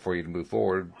in order for you to move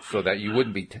forward so that you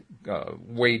wouldn't be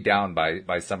weighed down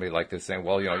by somebody like this saying,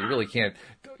 well, you really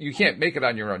you can't make it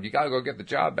on your own. You got to go get the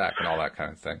job back and all that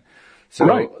kind of thing. So,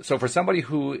 right. So for somebody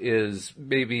who is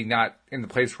maybe not in the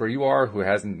place where you are, who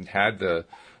hasn't had the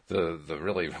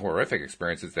really horrific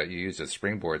experiences that you used as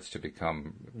springboards to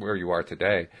become where you are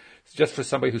today, it's just for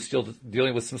somebody who's still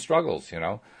dealing with some struggles,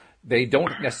 they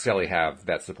don't necessarily have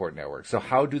that support network. So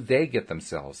how do they get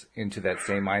themselves into that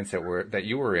same mindset that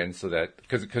you were in, so that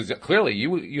because clearly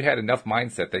you had enough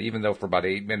mindset that even though for about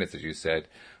 8 minutes, as you said,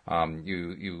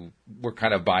 you were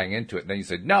kind of buying into it, and then you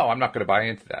said, no, I'm not going to buy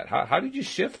into that. How did you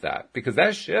shift that? Because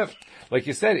that shift, like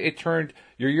you said, it turned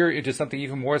your year into something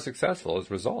even more successful as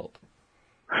a result.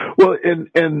 Well,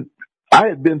 and I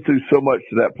had been through so much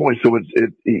to that point, so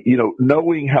it's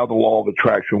knowing how the law of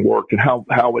attraction worked and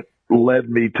how it led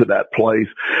me to that place.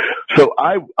 So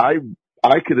I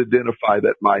could identify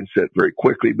that mindset very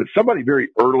quickly, but somebody very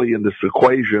early in this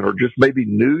equation or just maybe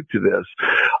new to this,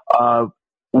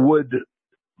 would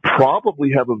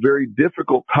probably have a very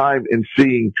difficult time in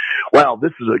seeing, wow,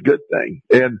 this is a good thing.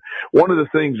 And one of the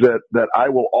things that I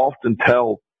will often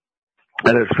tell,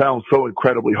 and it sounds so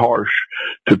incredibly harsh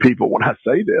to people when I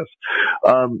say this,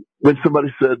 when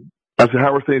somebody I said,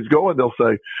 how are things going? They'll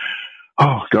say,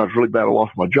 oh, God, it's really bad. I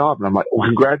lost my job. And I'm like, well,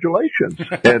 congratulations.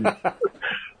 And,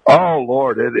 oh,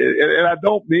 Lord. And I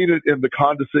don't mean it in the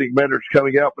condescending manner it's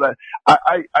coming out, but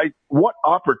what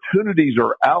opportunities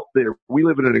are out there? We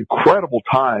live in an incredible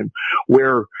time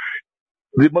where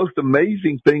the most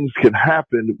amazing things can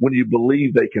happen when you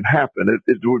believe they can happen.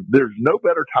 There's no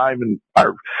better time in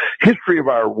our history of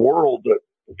our world that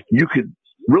you could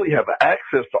really have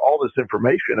access to all this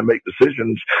information and make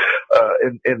decisions,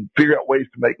 and figure out ways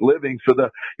to make living. So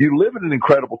that you live in an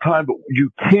incredible time, but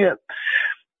you can't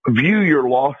view your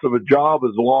loss of a job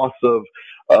as a loss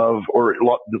or as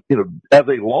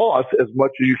a loss as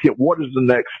much as you can. What is the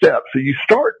next step? So you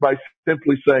start by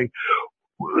simply saying,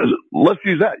 let's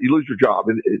use that. You lose your job.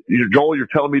 And Joel, you're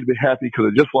telling me to be happy because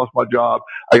I just lost my job.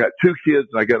 I got 2 kids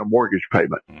and I got a mortgage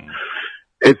payment.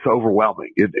 It's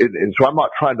overwhelming. And so I'm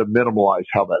not trying to minimize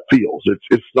how that feels.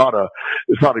 It's not a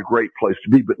great place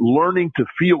to be, but learning to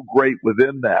feel great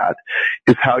within that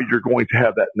is how you're going to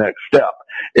have that next step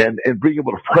and being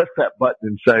able to press that button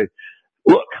and say,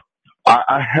 look,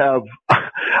 I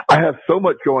have so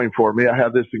much going for me. I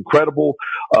have this incredible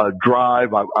drive.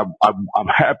 I'm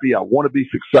happy. I want to be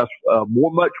successful,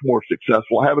 much more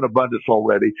successful. I have an abundance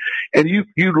already. And you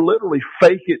literally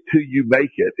fake it till you make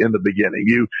it in the beginning.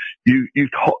 You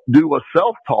do a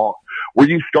self-talk where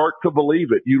you start to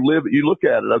believe it. You live it. You look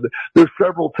at it. There's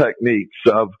several techniques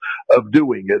of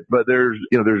doing it, but there's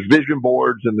vision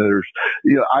boards and there's,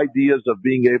 ideas of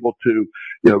being able to,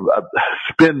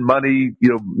 spend money,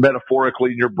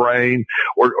 metaphorically in your brain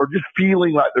or just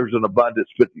feeling like there's an abundance,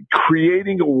 but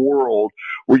creating a world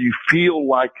where you feel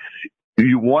like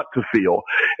you want to feel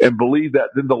and believe that,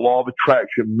 then the law of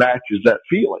attraction matches that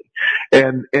feeling.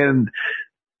 And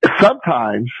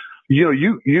sometimes,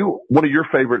 one of your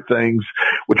favorite things,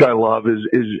 which I love,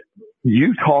 is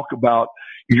you talk about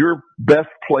your best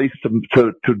place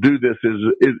to do this is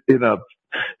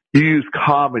you use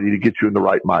comedy to get you in the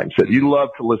right mindset. You love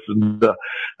to listen to,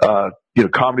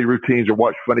 comedy routines or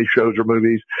watch funny shows or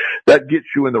movies. That gets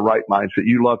you in the right mindset.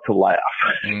 You love to laugh.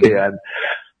 Mm-hmm. And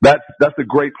that's a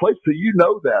great place. So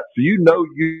that. So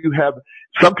you have,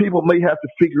 some people may have to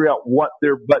figure out what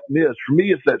their button is. For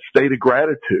me, it's that state of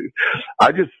gratitude.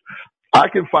 I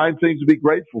can find things to be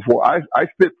grateful for. I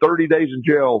spent 30 days in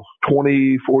jail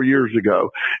 24 years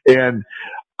ago, and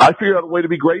I figured out a way to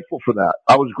be grateful for that.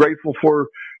 I was grateful for,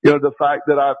 the fact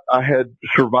that I had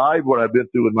survived what I've been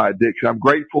through in my addiction. I'm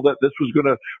grateful that this was going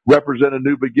to represent a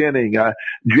new beginning.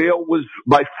 Jail was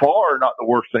by far not the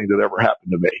worst thing that ever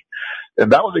happened to me.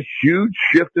 And that was a huge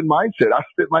shift in mindset. I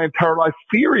spent my entire life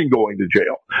fearing going to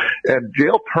jail, and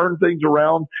jail turned things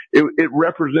around. It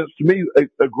represents to me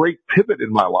a great pivot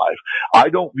in my life. I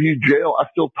don't view jail. I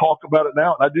still talk about it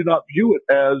now, and I do not view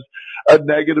it as a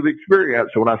negative experience.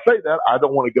 So when I say that, I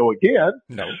don't want to go again.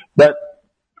 No.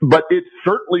 But it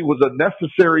certainly was a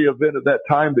necessary event at that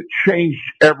time that changed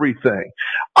everything.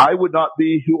 I would not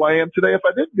be who I am today if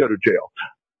I didn't go to jail.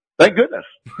 Thank goodness.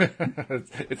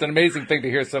 It's an amazing thing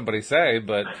to hear somebody say,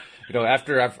 but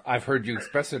after I've heard you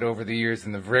express it over the years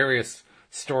and the various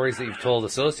stories that you've told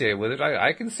associated with it,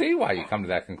 I can see why you come to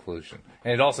that conclusion.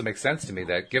 And it also makes sense to me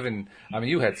that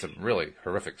you had some really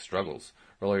horrific struggles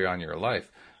earlier on in your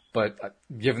life. But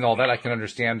given all that, I can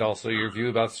understand also your view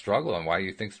about struggle and why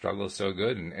you think struggle is so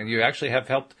good. And you actually have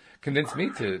helped convince me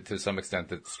to some extent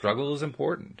that struggle is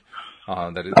important. I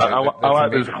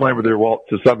like the disclaimer there, Walt,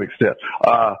 to some extent.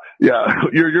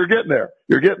 You're getting there.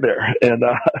 You're getting there. And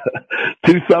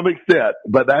to some extent,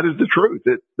 but that is the truth.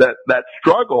 That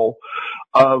struggle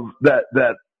of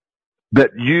that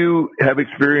you have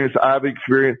experienced, I've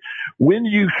experienced, when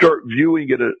you start viewing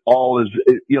it at all as,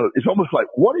 it's almost like,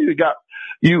 what do you got?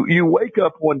 You wake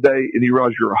up one day and you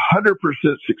realize you're 100%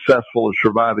 successful in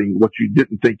surviving what you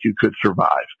didn't think you could survive.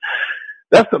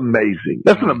 That's amazing.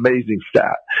 That's an amazing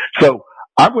stat. So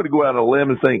I'm going to go out on a limb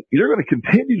and think you're going to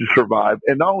continue to survive.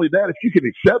 And not only that, if you can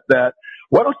accept that,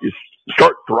 why don't you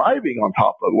start thriving on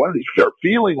top of it? Why don't you start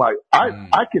feeling like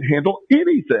I can handle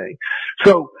anything?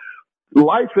 So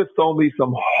life has thrown me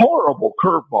some horrible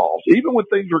curveballs, even when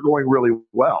things are going really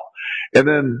well. And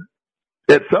then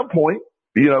at some point,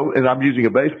 and I'm using a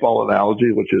baseball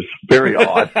analogy, which is very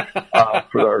odd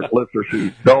for our listeners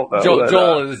who don't know.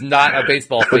 Joel is not a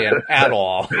baseball fan at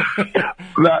all.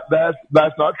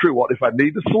 That's not true. Well, if I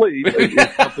need to sleep,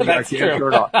 it's something I can't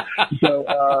turn on. So,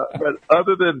 but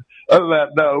other than that,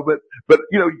 no. But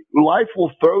life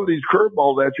will throw these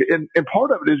curveballs at you, and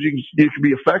part of it is you can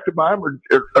be affected by them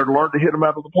or learn to hit them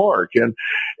out of the park. And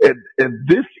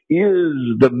this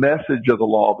is the message of the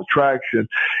law of attraction.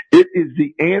 It is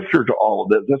the answer to all of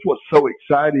this. That's what's so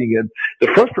exciting. And the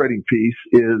frustrating piece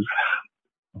is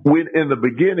when in the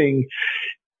beginning,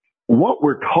 what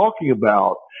we're talking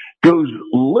about goes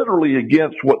literally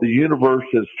against what the universe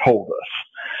has told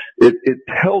us. It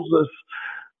tells us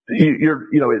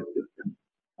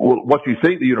what you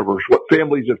think the universe, what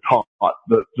families have taught,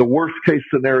 the worst case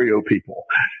scenario people.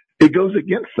 It goes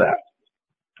against that.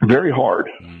 Very hard.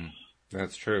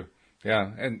 That's true.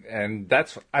 Yeah, and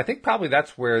I think probably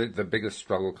that's where the biggest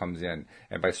struggle comes in.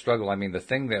 And by struggle, I mean the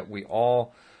thing that we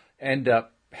all end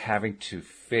up having to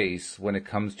face when it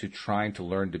comes to trying to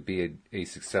learn to be a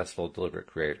successful, deliberate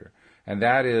creator. And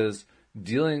that is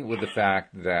dealing with the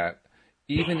fact that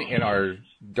even in our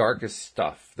darkest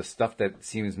stuff, the stuff that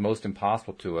seems most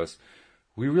impossible to us,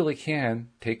 we really can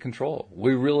take control.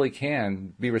 We really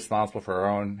can be responsible for our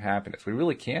own happiness. We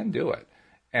really can do it.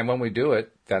 And when we do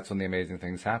it, that's when the amazing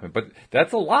things happen. But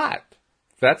that's a lot.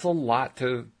 That's a lot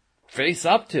to face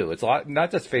up to. It's a lot,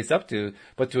 not just face up to,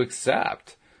 but to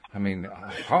accept. I mean,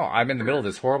 I'm in the middle of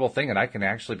this horrible thing and I can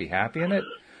actually be happy in it.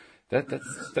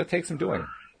 That takes some doing.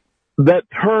 That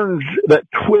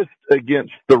twist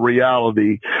against the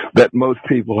reality that most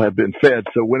people have been fed.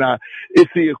 So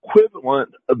it's the equivalent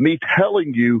of me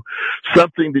telling you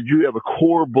something that you have a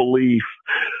core belief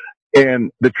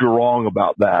and that you're wrong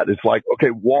about that. It's like,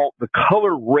 okay, Walt, the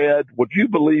color red, what you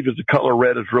believe is the color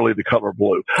red is really the color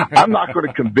blue. I'm not going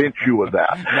to convince you of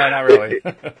that. No, not really.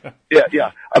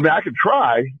 Yeah. I mean, I could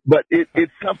try, but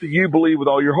it's something you believe with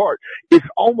all your heart. It's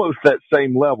almost that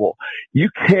same level. You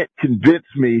can't convince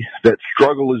me that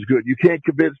struggle is good. You can't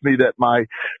convince me that my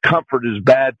comfort is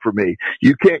bad for me.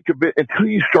 You can't convince until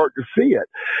you start to see it.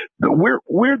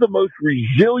 We're the most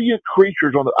resilient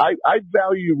creatures on I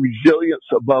value resilience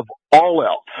above all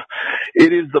else.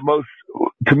 It is the most,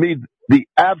 to me, the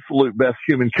absolute best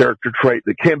human character trait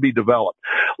that can be developed.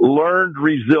 Learned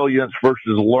resilience versus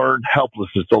learned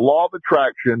helplessness. The law of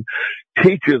attraction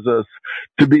teaches us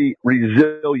to be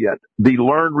resilient. The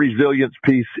learned resilience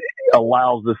piece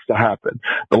allows this to happen.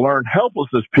 The learned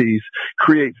helplessness piece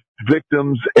creates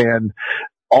victims and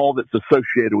all that's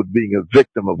associated with being a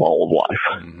victim of all of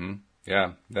life. Mm-hmm.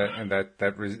 Yeah,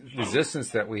 resistance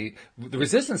the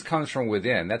resistance comes from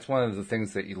within. That's one of the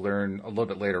things that you learn a little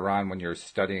bit later on when you're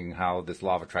studying how this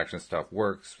law of attraction stuff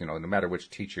works. You know, no matter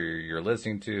which teacher you're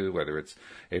listening to, whether it's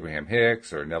Abraham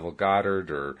Hicks or Neville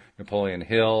Goddard or Napoleon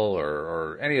Hill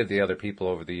or any of the other people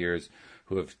over the years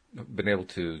who have been able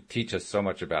to teach us so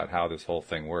much about how this whole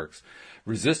thing works.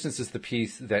 Resistance is the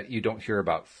piece that you don't hear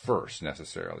about first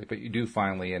necessarily, but you do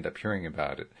finally end up hearing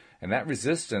about it. And that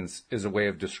resistance is a way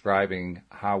of describing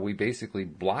how we basically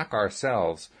block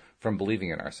ourselves from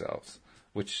believing in ourselves,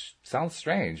 which sounds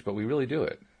strange, but we really do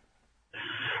it.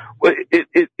 Well,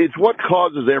 it's what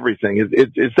causes everything.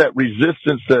 It's that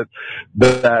resistance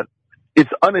that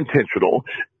it's unintentional.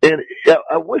 And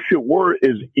I wish it were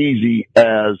as easy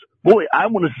as, boy, I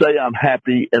want to say I'm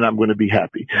happy and I'm going to be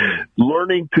happy.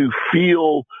 Learning to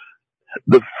feel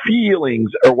the feelings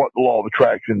are what the law of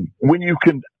attraction, when you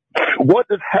can, what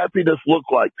does happiness look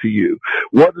like to you?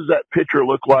 What does that picture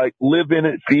look like? Live in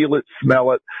it, feel it,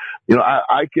 smell it. You know,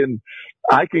 I can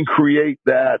create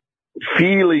that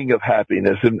feeling of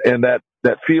happiness and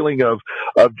that feeling of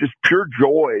just pure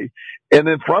joy. And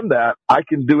then from that, I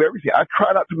can do everything. I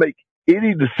try not to make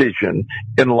any decision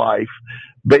in life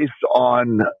based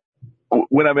on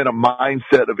when I'm in a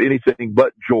mindset of anything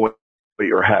but joy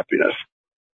or happiness.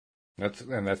 That's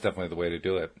definitely the way to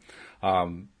do it.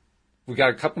 We've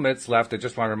got a couple minutes left. I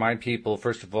just want to remind people,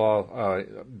 first of all,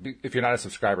 if you're not a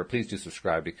subscriber, please do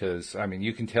subscribe because, I mean,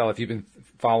 you can tell if you've been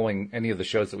following any of the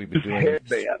shows that we've been doing.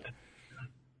 Headband.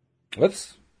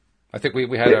 Whoops. I think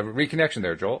we had a reconnection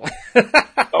there, Joel.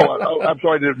 Oh, I'm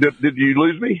sorry. Did you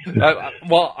lose me?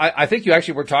 Well, I think you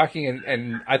actually were talking,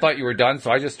 and I thought you were done,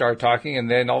 so I just started talking, and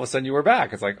then all of a sudden you were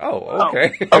back. It's like, oh,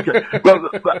 okay. Oh, okay. Well,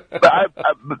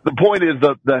 the point is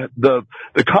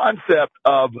the concept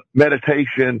of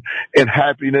meditation and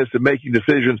happiness and making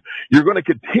decisions. You're going to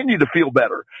continue to feel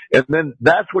better, and then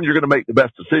that's when you're going to make the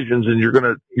best decisions, and you're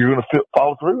going to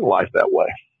follow through in life that way.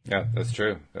 Yeah, that's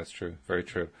true. That's true. Very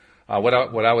true.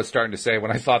 What I was starting to say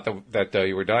when I thought that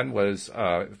you were done was,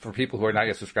 for people who are not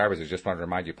yet subscribers, I just wanted to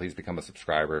remind you, please become a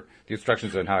subscriber. The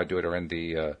instructions on how to do it are in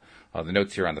the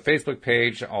notes here on the Facebook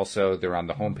page. Also, they're on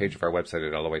the homepage of our website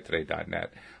at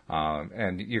allthewaytoday.net.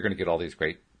 And you're going to get all these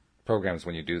great programs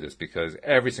when you do this because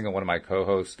every single one of my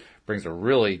co-hosts brings a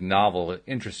really novel,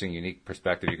 interesting, unique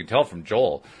perspective. You can tell from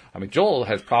Joel. I mean, Joel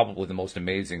has probably the most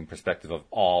amazing perspective of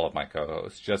all of my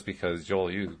co-hosts just because,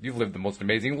 Joel, you've lived the most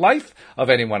amazing life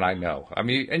of anyone I know. I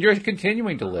mean, and you're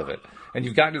continuing to live it. And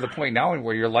you've gotten to the point now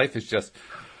where your life is just,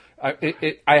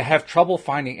 I have trouble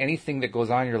finding anything that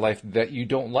goes on in your life that you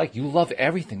don't like. You love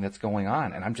everything that's going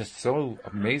on. And I'm just so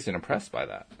amazed and impressed by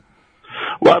that.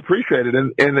 Well, I appreciate it.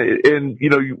 And, you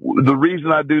know, the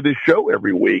reason I do this show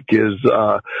every week is,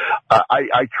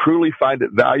 I truly find it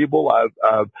valuable.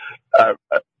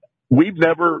 We've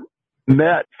never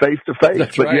met face to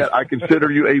face, but right. Yet I consider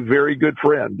you a very good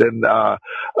friend. And,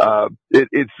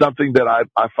 it's something that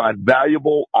I find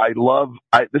valuable. I love,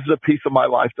 this is a piece of my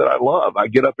life that I love. I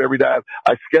get up every day.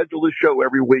 I schedule this show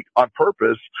every week on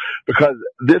purpose because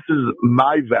this is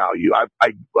my value.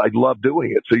 I love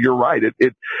doing it. So you're right.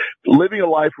 Living a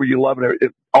life where you love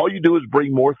it, all you do is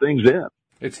bring more things in.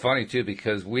 It's funny, too,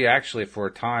 because we actually, for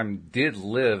a time, did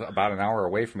live about an hour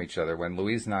away from each other. When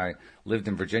Louise and I lived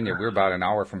in Virginia, we were about an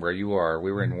hour from where you are.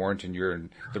 We were in Warrenton, you're in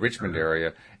the Richmond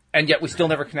area, and yet we still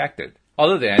never connected,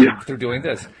 other than through doing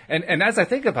this. And as I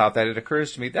think about that, it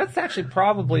occurs to me, that's actually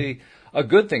probably a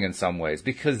good thing in some ways,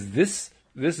 because this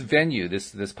venue,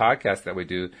 this podcast that we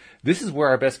do, this is where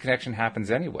our best connection happens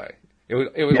anyway.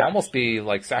 It would almost be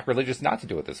like sacrilegious not to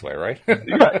do it this way, right?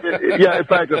 Yeah. In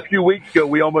fact, a few weeks ago,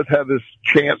 we almost had this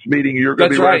chance meeting. You're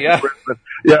going to be right. Yeah.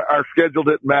 Yeah. Our schedule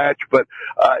didn't match, but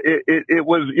it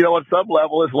was, on some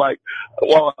level, it's like,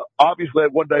 well, obviously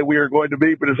one day we are going to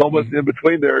meet, but it's almost in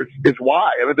between there. It's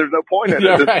why. I mean, there's no point in it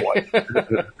at this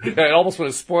point. Yeah, it almost would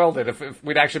have spoiled it if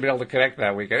we'd actually been able to connect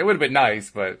that weekend. It would have been nice,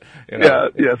 but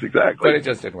yes, exactly. But it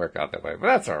just didn't work out that way. But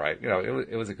that's all right.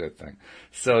 It was a good thing.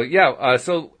 So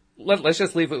so let's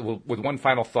just leave it with one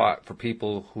final thought for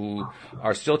people who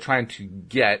are still trying to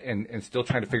get and still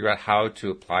trying to figure out how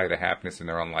to apply the happiness in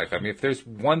their own life. I mean, if there's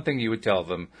one thing you would tell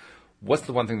them, what's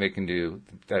the one thing they can do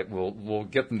that will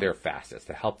get them there fastest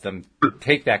to help them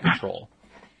take that control?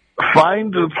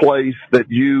 Find the place that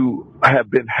you have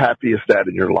been happiest at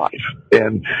in your life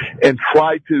and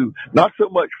try to not so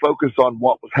much focus on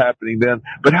what was happening then,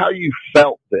 but how you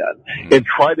felt then and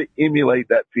try to emulate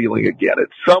that feeling again. At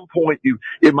some point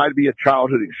it might be a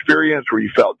childhood experience where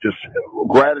you felt just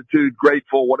gratitude,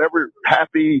 grateful, whatever,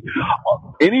 happy,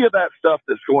 any of that stuff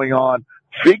that's going on.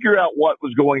 Figure out what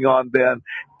was going on then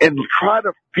and try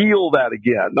to feel that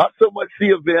again. Not so much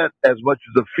the event as much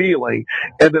as the feeling,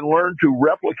 and then learn to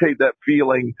replicate that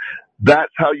feeling.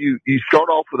 That's how you start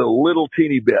off with a little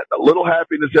teeny bit. A little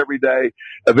happiness every day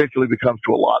eventually becomes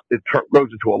to a lot. It grows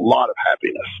into a lot of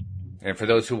happiness. And for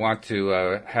those who want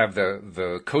to have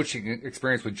the coaching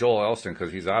experience with Joel Elston,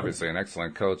 because he's obviously an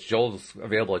excellent coach, Joel's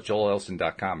available at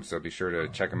joelelston.com, so be sure to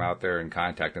check him out there and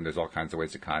contact him. There's all kinds of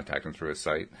ways to contact him through his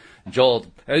site. Joel,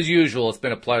 as usual, it's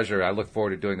been a pleasure. I look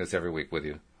forward to doing this every week with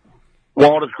you.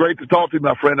 Walt, it's great to talk to you,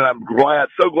 my friend, and I'm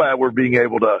so glad we're being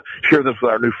able to share this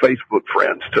with our new Facebook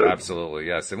friends, too. Absolutely,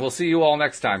 yes. And we'll see you all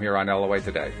next time here on LOA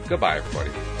Today. Goodbye, everybody.